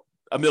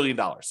 $1 million.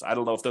 I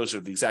don't know if those are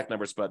the exact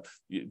numbers, but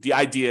the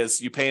idea is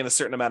you pay in a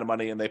certain amount of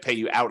money and they pay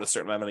you out a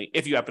certain amount of money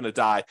if you happen to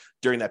die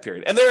during that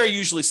period. And there are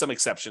usually some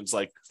exceptions,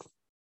 like,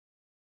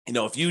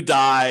 if you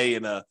die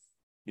in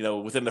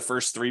within the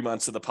first 3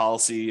 months of the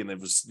policy and it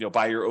was,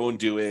 by your own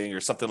doing or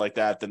something like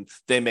that, then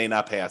they may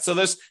not pay out. So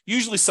there's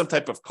usually some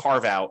type of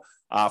carve out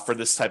for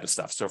this type of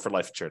stuff. So for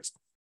life insurance.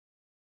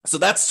 So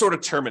that's sort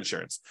of term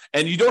insurance,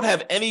 and you don't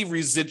have any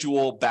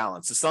residual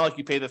balance. It's not like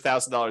you pay the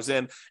 $1,000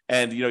 in,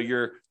 and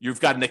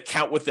you've got an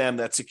account with them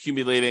that's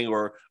accumulating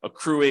or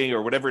accruing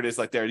or whatever it is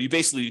like there. You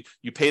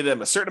pay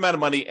them a certain amount of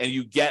money, and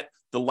you get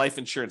the life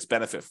insurance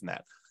benefit from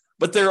that.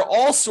 But there are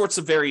all sorts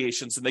of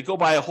variations, and they go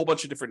by a whole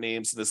bunch of different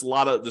names. There's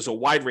a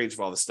wide range of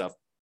all this stuff.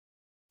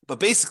 But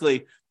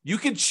basically, you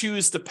can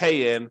choose to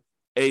pay in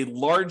a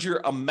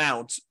larger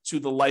amount to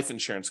the life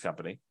insurance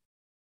company.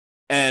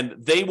 And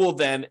they will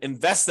then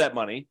invest that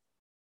money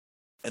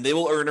and they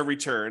will earn a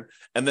return.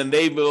 And then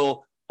they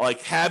will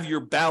have your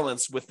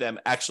balance with them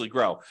actually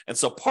grow. And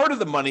so part of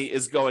the money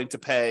is going to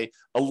pay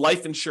a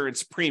life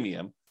insurance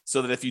premium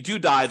so that if you do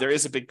die, there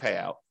is a big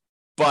payout.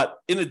 But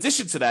in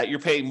addition to that, you're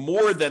paying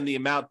more than the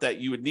amount that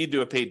you would need to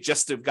have paid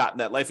just to have gotten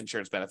that life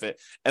insurance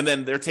benefit. And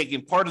then they're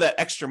taking part of that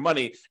extra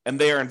money and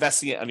they are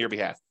investing it on your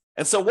behalf.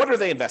 And so what are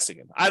they investing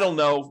in? I don't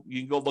know. You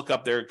can go look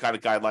up their kind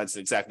of guidelines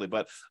exactly,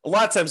 but a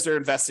lot of times they're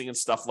investing in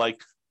stuff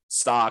like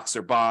stocks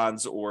or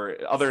bonds or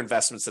other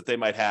investments that they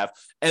might have.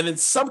 And in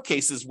some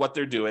cases, what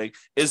they're doing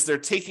is they're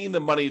taking the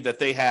money that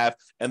they have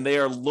and they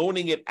are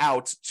loaning it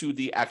out to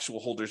the actual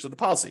holders of the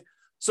policy.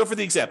 So for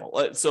the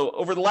example, so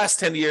over the last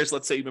 10 years,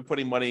 let's say you've been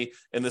putting money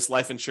in this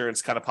life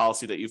insurance kind of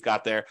policy that you've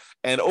got there.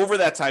 And over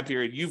that time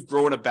period, you've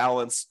grown a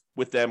balance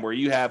with them where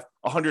you have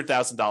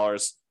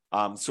 $100,000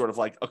 sort of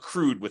like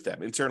accrued with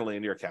them internally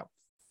in your account.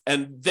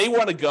 And they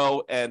want to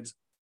go and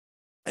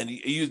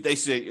they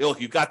say, look,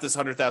 you've got this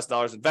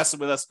 $100,000 invested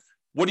with us.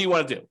 What do you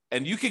want to do?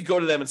 And you could go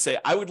to them and say,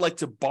 I would like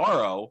to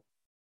borrow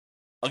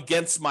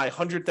against my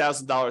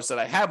 $100,000 that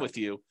I have with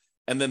you.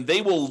 And then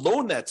they will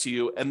loan that to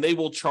you and they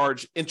will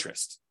charge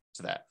interest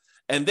to that.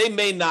 And they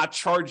may not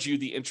charge you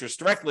the interest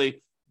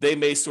directly. They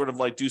may sort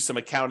of do some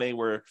accounting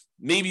where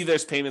maybe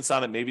there's payments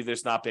on it, maybe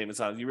there's not payments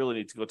on it. You really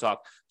need to go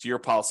talk to your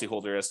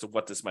policyholder as to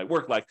what this might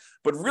work like.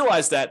 But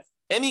realize that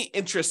any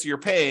interest you're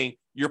paying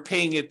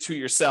it to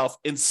yourself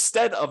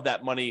instead of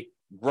that money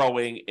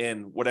growing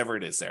in whatever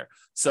it is there.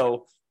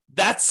 So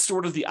that's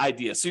sort of the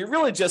idea. So you're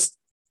really just,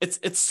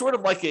 it's sort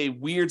of like a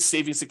weird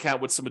savings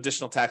account with some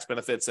additional tax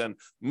benefits and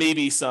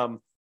maybe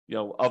some,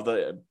 of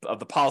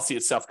the policy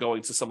itself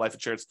going to some life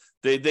insurance.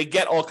 They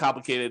get all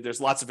complicated. There's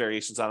lots of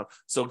variations on them.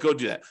 So go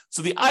do that.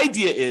 So the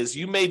idea is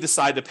you may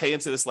decide to pay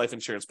into this life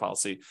insurance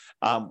policy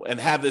and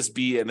have this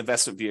be an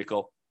investment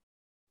vehicle.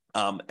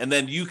 And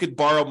then you could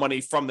borrow money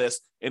from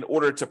this in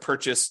order to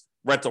purchase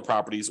rental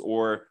properties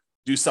or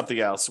do something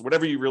else,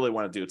 whatever you really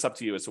want to do. It's up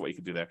to you as to what you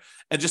can do there.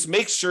 And just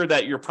make sure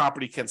that your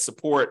property can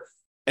support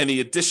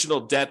any additional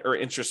debt or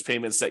interest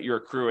payments that you're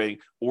accruing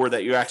or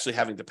that you're actually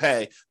having to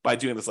pay by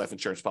doing this life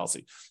insurance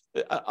policy.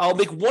 I'll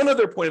make one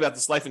other point about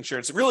this life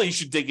insurance. Really, you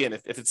should dig in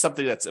if it's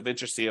something that's of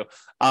interest to you.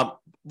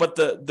 But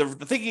the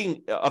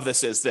thinking of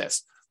this is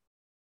this.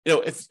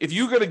 If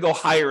you're going to go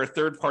hire a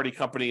third-party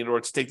company in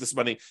order to take this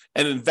money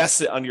and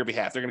invest it on your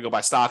behalf, they're going to go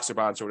buy stocks or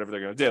bonds or whatever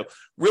they're going to do.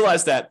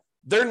 Realize that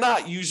they're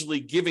not usually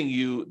giving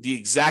you the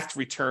exact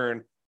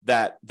return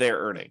that they're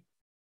earning.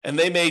 And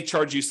they may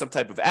charge you some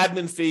type of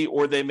admin fee,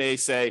 or they may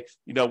say,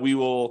 we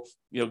will,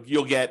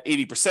 you'll get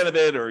 80% of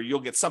it, or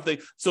you'll get something.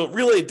 So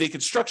really, they can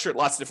structure it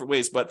lots of different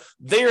ways, but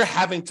they're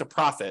having to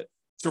profit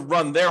to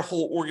run their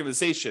whole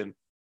organization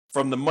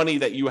from the money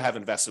that you have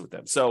invested with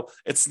them. So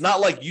it's not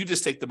like you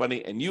just take the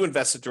money and you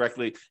invest it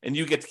directly and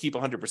you get to keep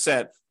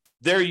 100%.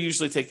 They're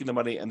usually taking the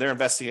money and they're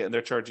investing it and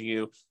they're charging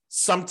you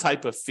some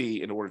type of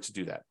fee in order to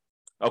do that.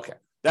 Okay,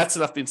 that's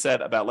enough being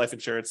said about life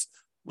insurance.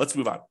 Let's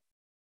move on.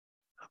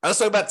 Let's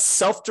talk about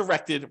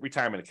self-directed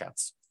retirement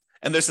accounts.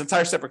 And there's an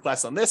entire separate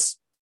class on this.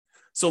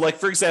 So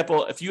for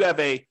example, if you have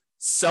a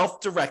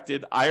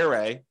self-directed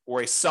IRA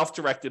or a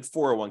self-directed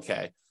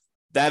 401k,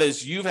 that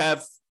is, you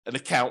have an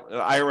account,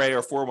 an IRA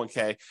or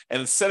 401k,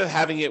 and instead of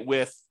having it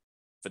with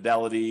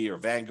Fidelity or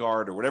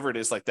Vanguard or whatever it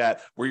is like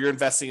that, where you're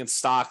investing in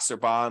stocks or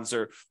bonds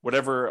or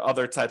whatever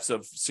other types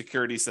of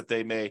securities that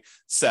they may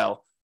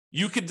sell,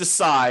 you could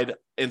decide,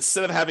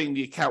 instead of having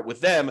the account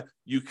with them,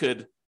 you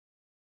could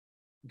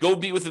go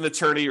meet with an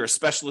attorney or a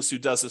specialist who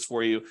does this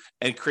for you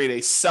and create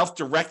a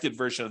self-directed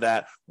version of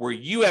that where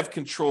you have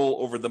control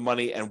over the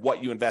money and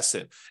what you invest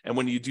in. And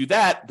when you do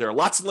that, there are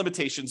lots of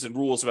limitations and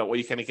rules about what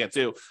you can and can't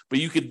do, but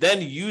you could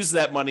then use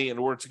that money in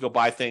order to go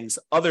buy things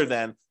other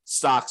than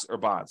stocks or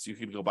bonds. You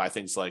could go buy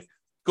things like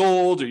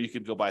gold, or you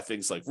could go buy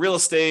things like real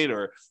estate,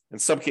 or in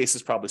some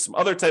cases, probably some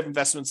other type of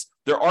investments.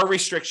 There are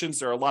restrictions.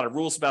 There are a lot of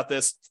rules about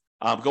this.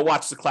 Go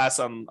watch the class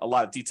on a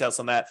lot of details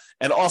on that.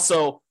 And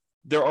also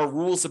there are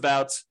rules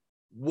about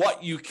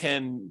what you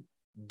can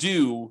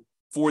do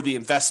for the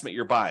investment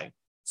you're buying.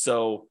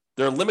 So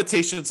there are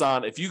limitations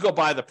on, if you go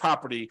buy the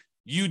property,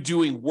 you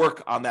doing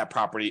work on that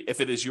property if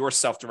it is your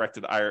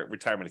self-directed IRA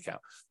retirement account.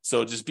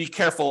 So just be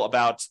careful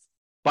about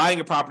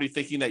buying a property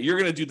thinking that you're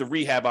going to do the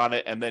rehab on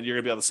it and then you're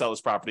going to be able to sell this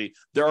property.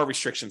 There are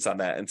restrictions on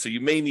that. And so you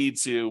may need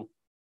to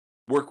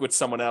work with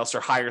someone else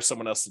or hire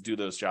someone else to do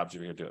those jobs if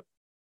you're going to do it.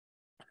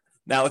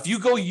 Now, if you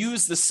go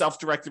use the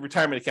self-directed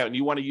retirement account and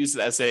you want to use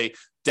it as a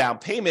down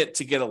payment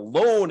to get a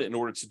loan in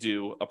order to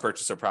do a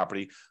purchase of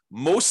property,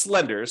 most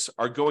lenders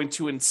are going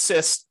to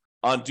insist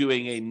on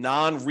doing a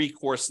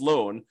non-recourse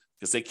loan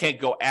because they can't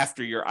go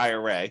after your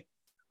IRA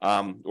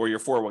or your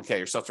 401k,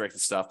 your self-directed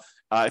stuff,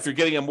 if you're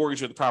getting a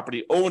mortgage with the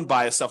property owned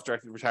by a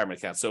self-directed retirement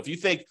account. So if you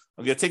think,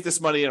 I'm going to take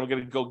this money and I'm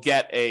going to go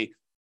get a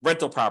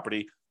rental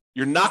property,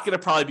 you're not going to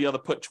probably be able to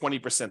put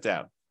 20%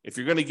 down. If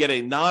you're going to get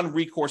a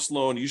non-recourse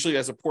loan, usually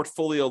as a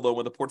portfolio loan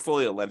with a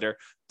portfolio lender,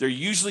 they're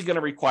usually going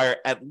to require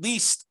at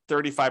least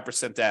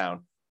 35%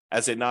 down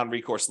as a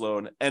non-recourse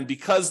loan. And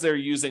because they're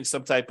using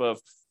some type of,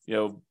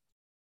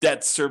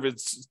 debt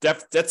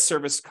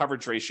service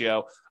coverage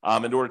ratio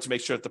in order to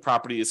make sure that the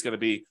property is going to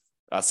be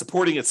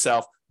supporting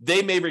itself,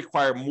 they may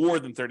require more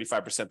than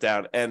 35%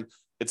 down. And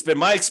it's been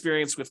my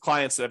experience with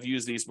clients that have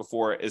used these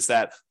before is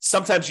that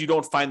sometimes you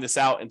don't find this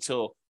out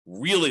until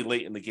really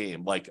late in the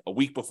game, like a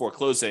week before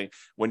closing,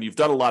 when you've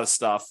done a lot of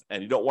stuff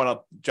and you don't want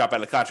to jump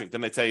out of the contract. Then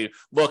they tell you,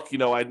 look,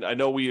 I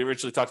know we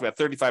originally talked about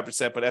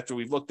 35%, but after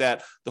we've looked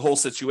at the whole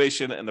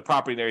situation and the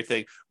property and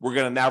everything, we're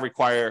going to now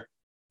require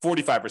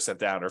 45%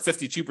 down or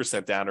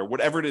 52% down or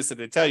whatever it is that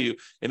they tell you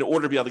in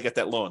order to be able to get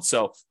that loan.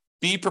 So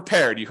be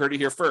prepared. You heard it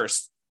here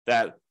first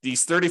that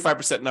these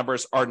 35%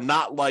 numbers are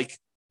not like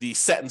the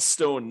set in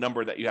stone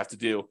number that you have to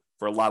do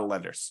for a lot of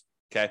lenders.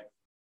 Okay.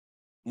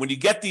 When you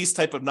get these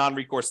type of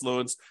non-recourse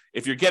loans,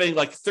 if you're getting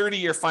like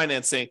 30-year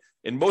financing,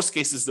 in most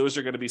cases, those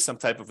are going to be some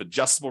type of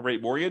adjustable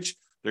rate mortgage.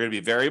 They're going to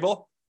be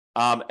variable.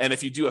 And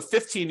if you do a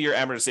 15-year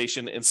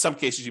amortization, in some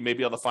cases, you may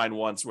be able to find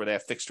ones where they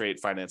have fixed rate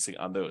financing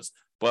on those.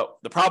 But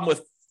the problem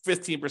with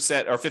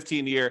 15% or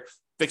 15-year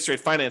fixed rate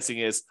financing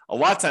is a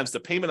lot of times the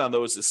payment on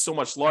those is so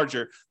much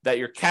larger that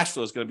your cash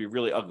flow is going to be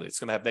really ugly. It's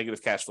going to have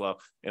negative cash flow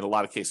in a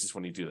lot of cases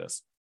when you do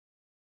this.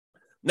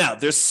 Now,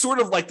 there's sort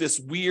of like this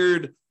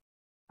weird,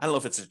 I don't know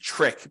if it's a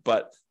trick,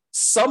 but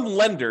some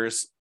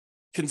lenders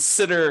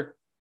consider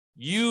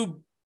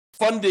you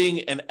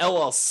funding an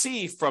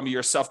LLC from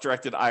your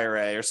self-directed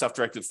IRA or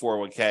self-directed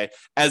 401k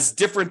as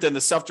different than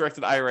the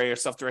self-directed IRA or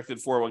self-directed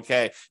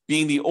 401k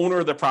being the owner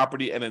of the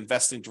property and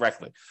investing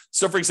directly.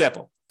 So, for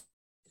example,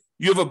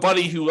 you have a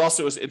buddy who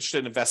also is interested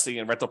in investing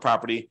in rental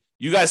property.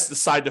 You guys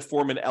decide to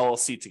form an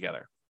LLC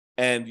together.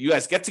 And you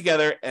guys get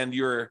together and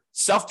your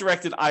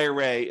self-directed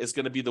IRA is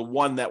going to be the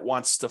one that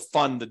wants to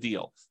fund the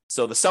deal.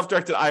 So the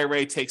self-directed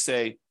IRA takes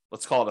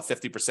let's call it a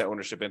 50%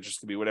 ownership interest,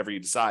 could be whatever you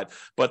decide,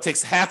 but it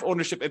takes half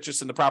ownership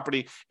interest in the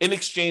property in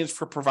exchange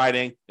for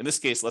providing, in this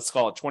case, let's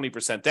call it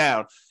 20%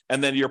 down.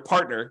 And then your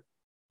partner,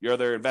 your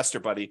other investor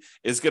buddy,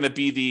 is going to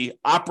be the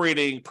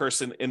operating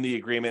person in the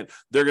agreement.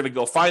 They're going to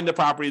go find the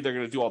property. They're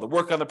going to do all the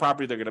work on the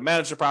property. They're going to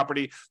manage the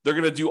property. They're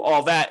going to do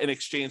all that in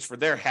exchange for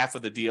their half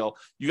of the deal.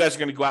 You guys are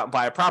going to go out and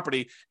buy a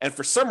property. And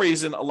for some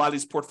reason, a lot of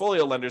these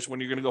portfolio lenders, when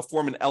you're going to go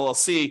form an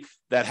LLC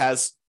that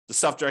has the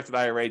self-directed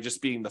IRA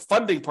just being the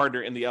funding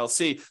partner in the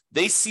LLC,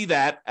 they see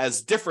that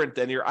as different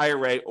than your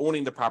IRA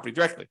owning the property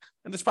directly.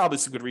 And there's probably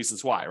some good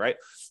reasons why, right?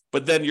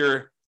 But then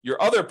your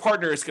other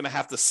partner is going to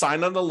have to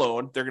sign on the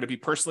loan. They're going to be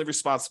personally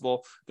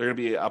responsible. They're going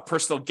to be a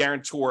personal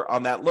guarantor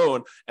on that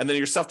loan. And then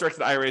your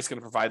self-directed IRA is going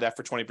to provide that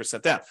for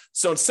 20% down.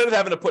 So instead of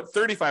having to put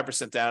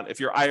 35% down, if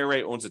your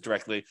IRA owns it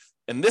directly,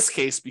 in this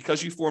case,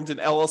 because you formed an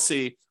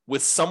LLC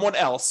with someone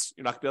else,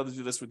 you're not going to be able to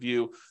do this with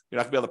you. You're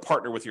not going to be able to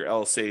partner with your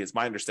LLC, is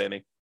my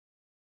understanding.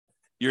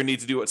 You're going to need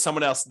to do it with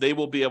someone else. They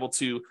will be able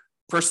to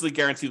personally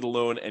guarantee the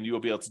loan, and you will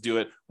be able to do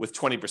it with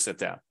 20%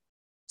 down.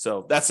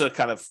 So that's a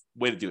kind of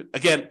way to do it.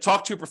 Again,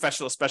 talk to a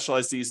professional,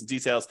 specialize these in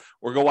details,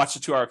 or go watch the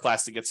 2-hour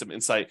class to get some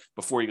insight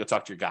before you go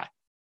talk to your guy.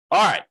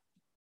 All right.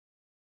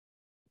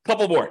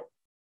 Couple more.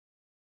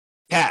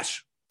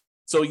 Cash.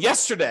 So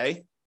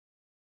yesterday,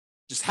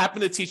 just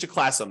happened to teach a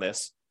class on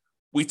this.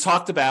 We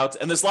talked about,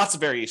 and there's lots of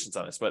variations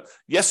on this, but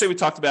yesterday we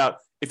talked about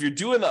if you're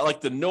doing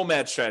like the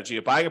nomad strategy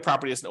of buying a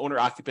property as an owner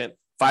occupant,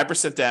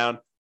 5% down,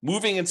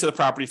 moving into the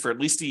property for at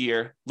least a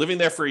year, living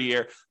there for a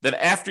year. Then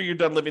after you're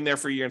done living there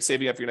for a year and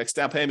saving up your next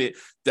down payment,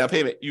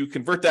 you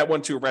convert that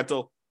one to a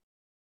rental.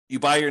 You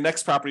buy your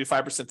next property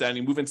 5% down,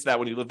 you move into that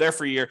one, you live there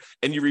for a year,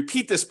 and you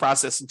repeat this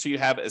process until you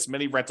have as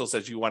many rentals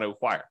as you want to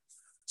acquire.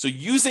 So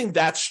using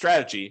that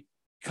strategy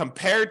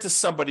compared to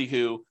somebody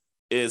who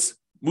is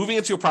moving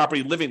into a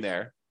property, living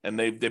there, and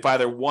they buy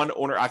their one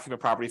owner-occupant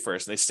property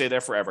first, and they stay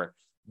there forever.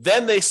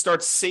 Then they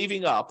start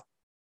saving up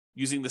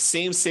using the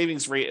same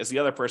savings rate as the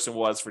other person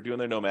was for doing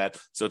their nomad.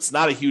 So it's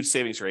not a huge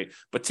savings rate,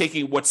 but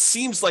taking what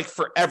seems like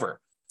forever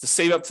to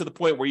save up to the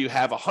point where you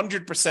have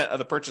 100% of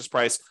the purchase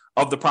price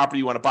of the property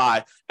you want to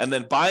buy, and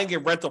then buying a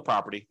rental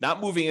property,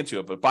 not moving into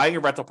it, but buying a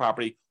rental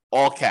property,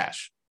 all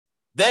cash.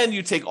 Then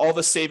you take all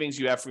the savings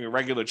you have from your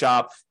regular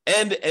job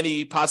and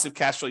any positive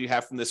cash flow you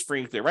have from this free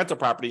and clear rental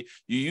property,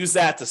 you use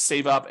that to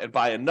save up and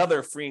buy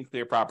another free and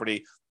clear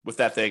property with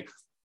that thing.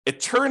 It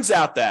turns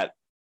out that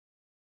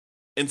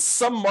in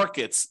some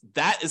markets,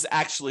 that is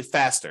actually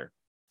faster,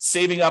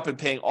 saving up and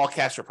paying all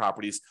cash for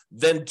properties,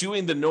 than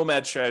doing the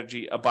nomad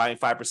strategy of buying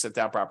 5%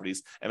 down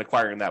properties and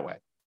acquiring that way.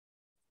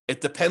 It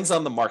depends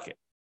on the market.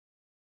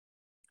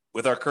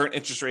 With our current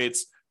interest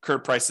rates,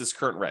 current prices,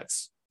 current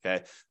rents.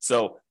 Okay,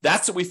 so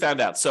that's what we found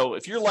out. So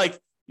if you're like,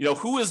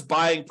 who is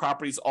buying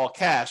properties all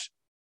cash?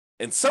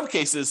 In some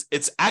cases,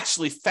 it's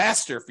actually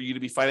faster for you to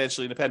be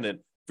financially independent,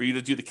 for you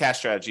to do the cash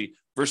strategy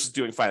versus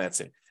doing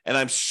financing. And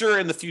I'm sure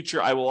in the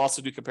future, I will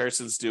also do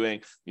comparisons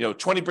doing,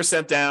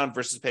 20% down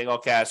versus paying all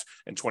cash,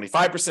 and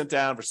 25%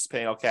 down versus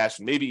paying all cash,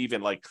 and maybe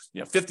even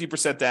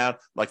 50% down,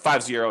 like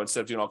 5-0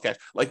 instead of doing all cash.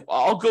 Like,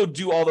 I'll go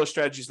do all those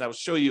strategies and I will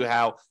show you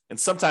how, and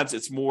sometimes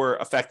it's more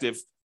effective,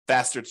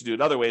 faster to do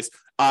it other ways.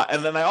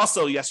 And then I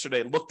also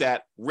yesterday looked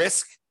at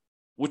risk,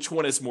 which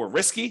one is more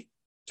risky.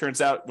 Turns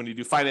out when you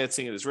do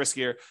financing, it is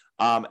riskier.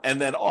 And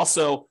then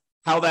also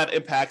how that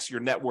impacts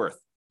your net worth.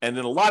 And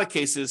in a lot of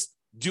cases,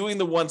 doing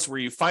the ones where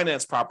you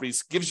finance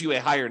properties gives you a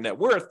higher net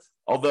worth,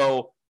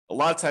 although a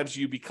lot of times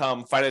you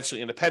become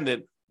financially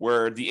independent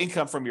where the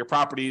income from your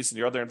properties and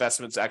your other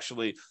investments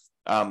actually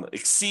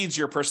exceeds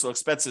your personal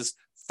expenses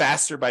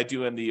faster by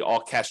doing the all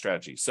cash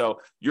strategy. So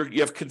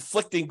you have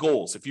conflicting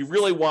goals. If you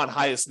really want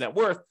highest net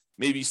worth,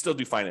 maybe you still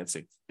do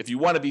financing. If you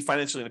want to be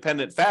financially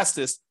independent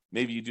fastest,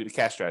 maybe you do the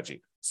cash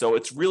strategy. So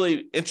it's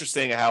really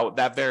interesting how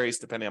that varies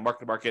depending on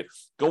market to market.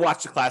 Go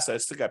watch the class. I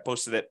think I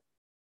posted it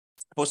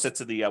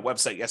to the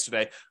website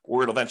yesterday,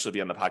 or it'll eventually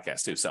be on the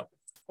podcast too. So,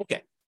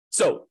 okay.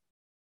 So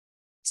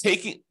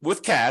taking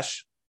with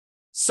cash,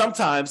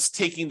 sometimes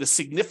taking the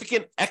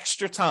significant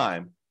extra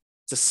time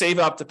to save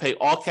up to pay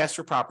all cash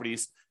for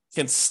properties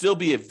can still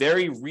be a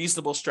very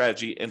reasonable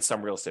strategy in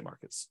some real estate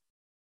markets.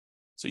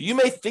 So you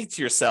may think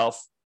to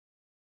yourself,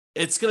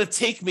 it's going to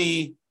take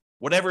me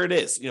whatever it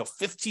is,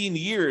 15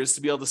 years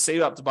to be able to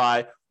save up to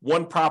buy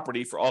one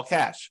property for all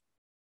cash.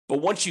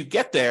 But once you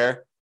get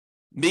there,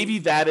 maybe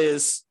that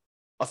is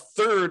a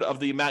third of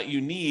the amount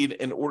you need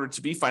in order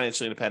to be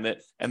financially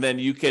independent. And then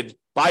you could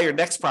buy your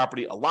next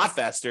property a lot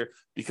faster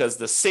because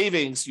the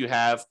savings you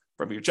have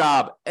from your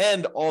job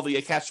and all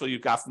the cash flow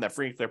you've got from that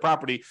free and clear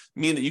property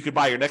mean that you could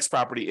buy your next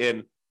property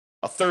in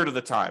a third of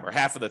the time or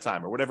half of the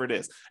time or whatever it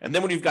is. And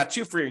then when you've got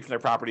two free and clear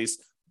properties,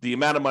 the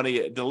amount of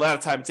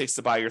time it takes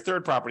to buy your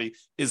third property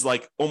is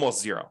like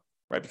almost zero,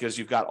 right? Because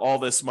you've got all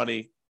this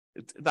money.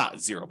 It's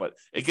not zero, but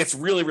it gets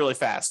really, really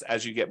fast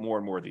as you get more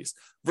and more of these.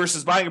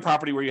 Versus buying a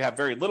property where you have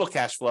very little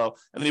cash flow,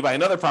 and then you buy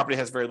another property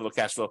that has very little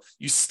cash flow.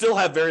 You still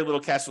have very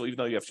little cash flow, even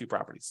though you have two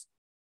properties.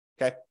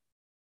 Okay.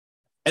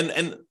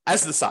 And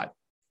as the side,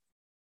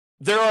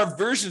 there are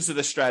versions of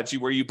this strategy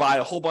where you buy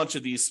a whole bunch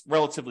of these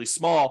relatively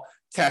small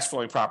cash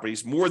flowing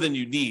properties, more than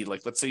you need.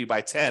 Like, let's say you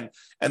buy 10,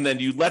 and then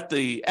you let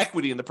the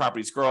equity in the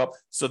properties grow up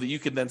so that you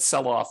can then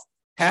sell off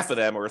half of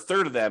them or a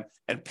third of them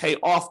and pay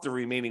off the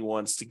remaining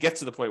ones to get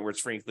to the point where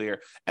it's free and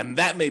clear. And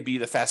that may be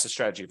the fastest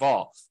strategy of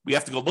all. We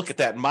have to go look at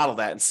that and model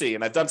that and see.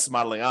 And I've done some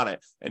modeling on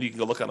it, and you can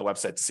go look on the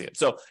website to see it.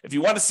 So if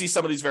you want to see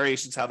some of these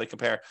variations, how they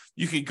compare,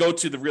 you can go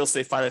to the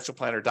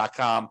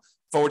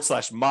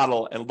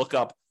realestateFinancialPlanner.com/model and look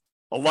up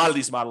a lot of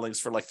these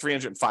modelings for like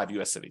 305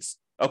 US cities.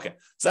 Okay,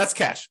 so that's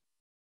cash.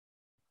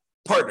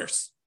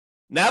 Partners.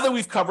 Now that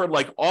we've covered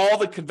like all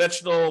the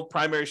conventional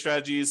primary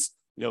strategies,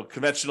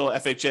 conventional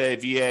FHA,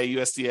 VA,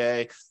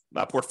 USDA,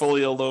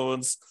 portfolio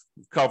loans,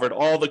 we've covered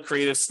all the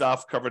creative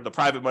stuff, covered the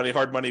private money,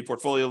 hard money,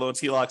 portfolio loans,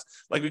 HELOCs.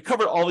 Like, we've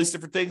covered all these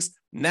different things.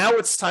 Now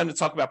it's time to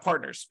talk about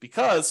partners,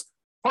 because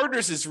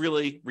partners is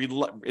really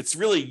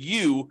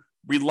you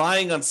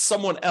relying on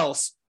someone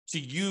else to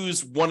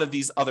use one of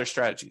these other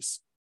strategies,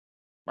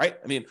 right?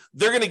 I mean,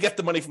 they're going to get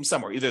the money from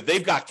somewhere. Either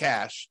they've got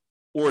cash,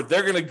 or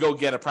they're going to go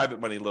get a private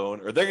money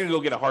loan, or they're going to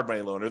go get a hard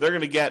money loan, or they're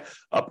going to get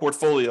a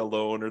portfolio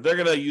loan, or they're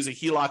going to use a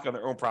HELOC on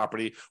their own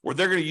property, or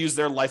they're going to use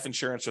their life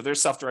insurance or their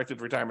self-directed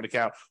retirement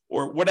account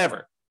or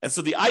whatever. And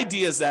so the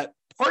idea is that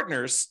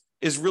partners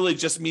is really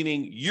just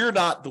meaning you're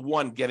not the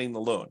one getting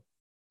the loan.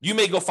 You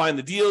may go find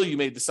the deal. You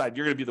may decide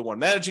you're going to be the one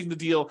managing the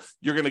deal.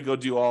 You're going to go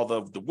do all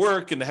the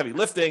work and the heavy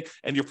lifting,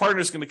 and your partner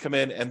is going to come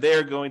in and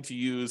they're going to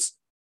use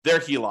their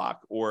HELOC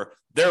or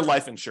their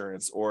life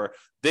insurance, or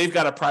they've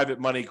got a private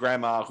money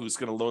grandma who's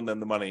going to loan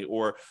them the money,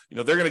 or,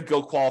 they're going to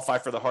go qualify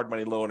for the hard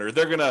money loan, or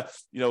they're going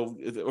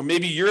to, or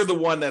maybe you're the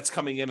one that's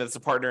coming in as a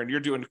partner and you're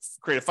doing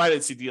creative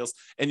financing deals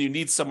and you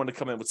need someone to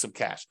come in with some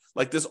cash.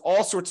 Like, there's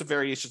all sorts of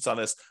variations on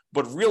this,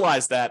 but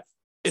realize that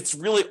it's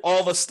really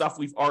all the stuff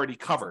we've already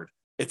covered.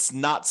 It's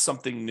not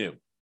something new.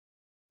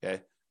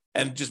 Okay.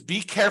 And just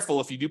be careful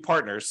if you do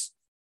partners.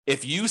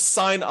 If you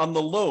sign on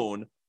the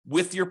loan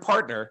with your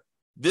partner,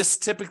 this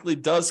typically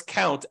does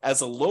count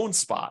as a loan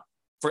spot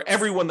for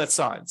everyone that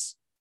signs.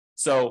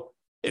 So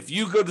if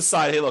you go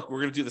decide, hey, look, we're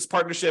going to do this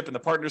partnership, and the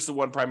partner's the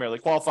one primarily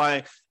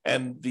qualifying,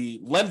 and the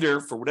lender,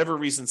 for whatever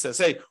reason, says,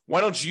 hey,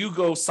 why don't you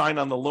go sign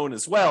on the loan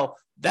as well?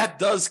 That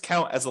does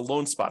count as a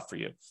loan spot for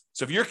you.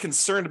 So if you're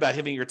concerned about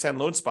hitting your 10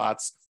 loan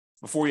spots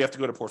before you have to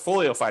go to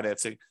portfolio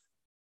financing,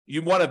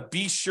 you want to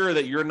be sure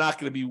that you're not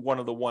going to be one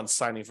of the ones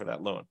signing for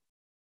that loan.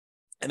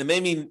 And it may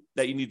mean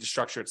that you need to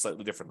structure it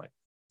slightly differently.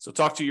 So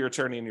talk to your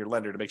attorney and your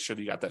lender to make sure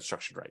that you got that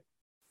structured right.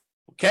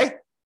 Okay?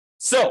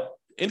 So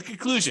in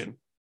conclusion,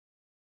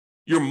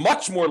 you're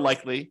much more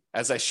likely,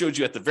 as I showed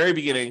you at the very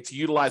beginning, to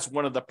utilize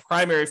one of the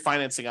primary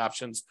financing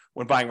options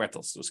when buying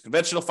rentals. So it's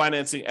conventional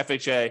financing,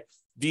 FHA,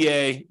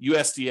 VA,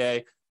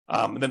 USDA,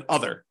 and then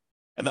other.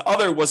 And the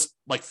other was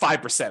like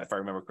 5%, if I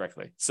remember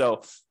correctly.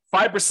 So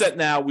 5%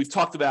 now, we've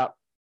talked about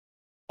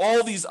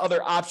all these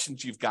other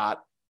options you've got,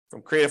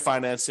 from creative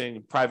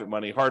financing, private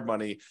money, hard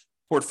money,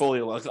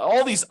 portfolio loans,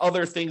 all these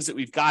other things that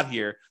we've got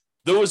here,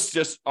 those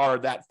just are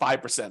that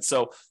 5%.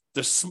 So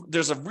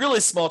there's a really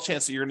small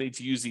chance that you're going to need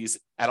to use these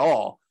at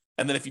all.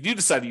 And then if you do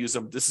decide to use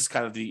them, this is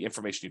kind of the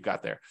information you've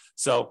got there.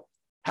 So,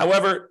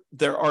 however,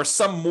 there are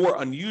some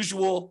more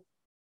unusual,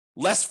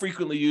 less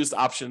frequently used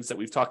options that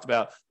we've talked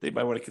about that you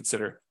might want to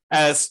consider,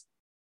 as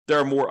there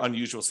are more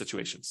unusual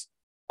situations.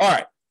 All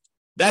right,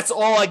 that's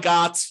all I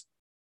got.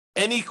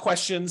 Any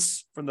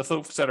questions from the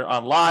folks that are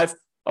on live?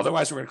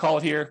 Otherwise, we're going to call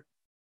it here.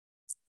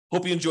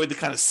 Hope you enjoyed the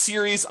kind of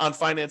series on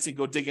financing.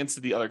 Go dig into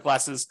the other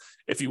classes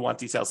if you want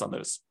details on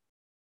those.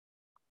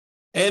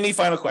 Any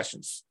final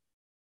questions?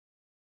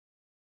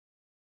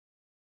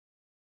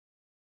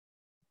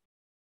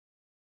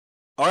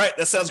 All right,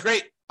 that sounds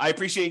great. I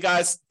appreciate you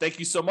guys. Thank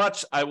you so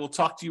much. I will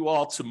talk to you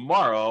all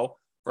tomorrow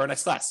for our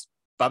next class.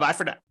 Bye-bye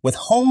for now. With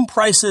home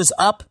prices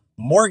up,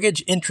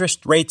 mortgage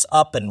interest rates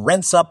up, and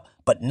rents up,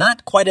 but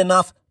not quite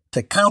enough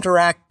to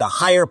counteract the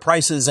higher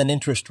prices and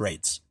interest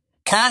rates,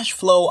 cash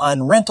flow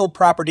on rental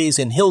properties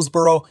in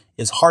Hillsborough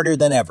is harder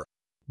than ever.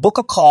 Book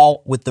a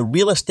call with the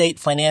Real Estate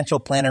Financial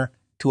Planner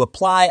to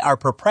apply our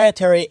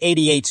proprietary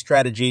 88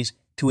 strategies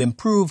to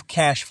improve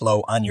cash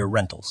flow on your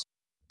rentals.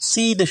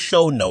 See the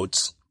show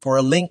notes for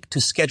a link to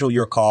schedule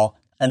your call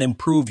and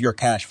improve your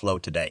cash flow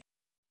today.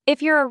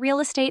 If you're a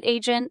real estate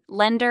agent,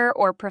 lender,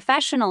 or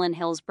professional in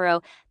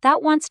Hillsborough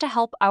that wants to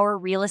help our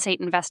real estate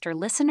investor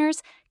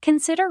listeners,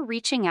 consider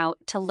reaching out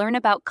to learn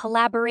about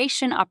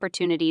collaboration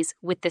opportunities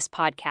with this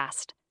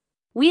podcast.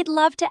 We'd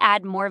love to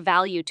add more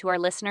value to our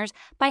listeners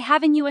by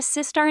having you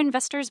assist our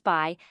investors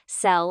buy,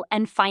 sell,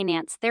 and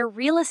finance their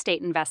real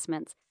estate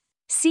investments.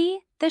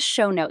 See the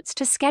show notes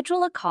to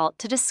schedule a call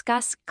to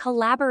discuss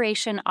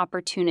collaboration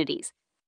opportunities.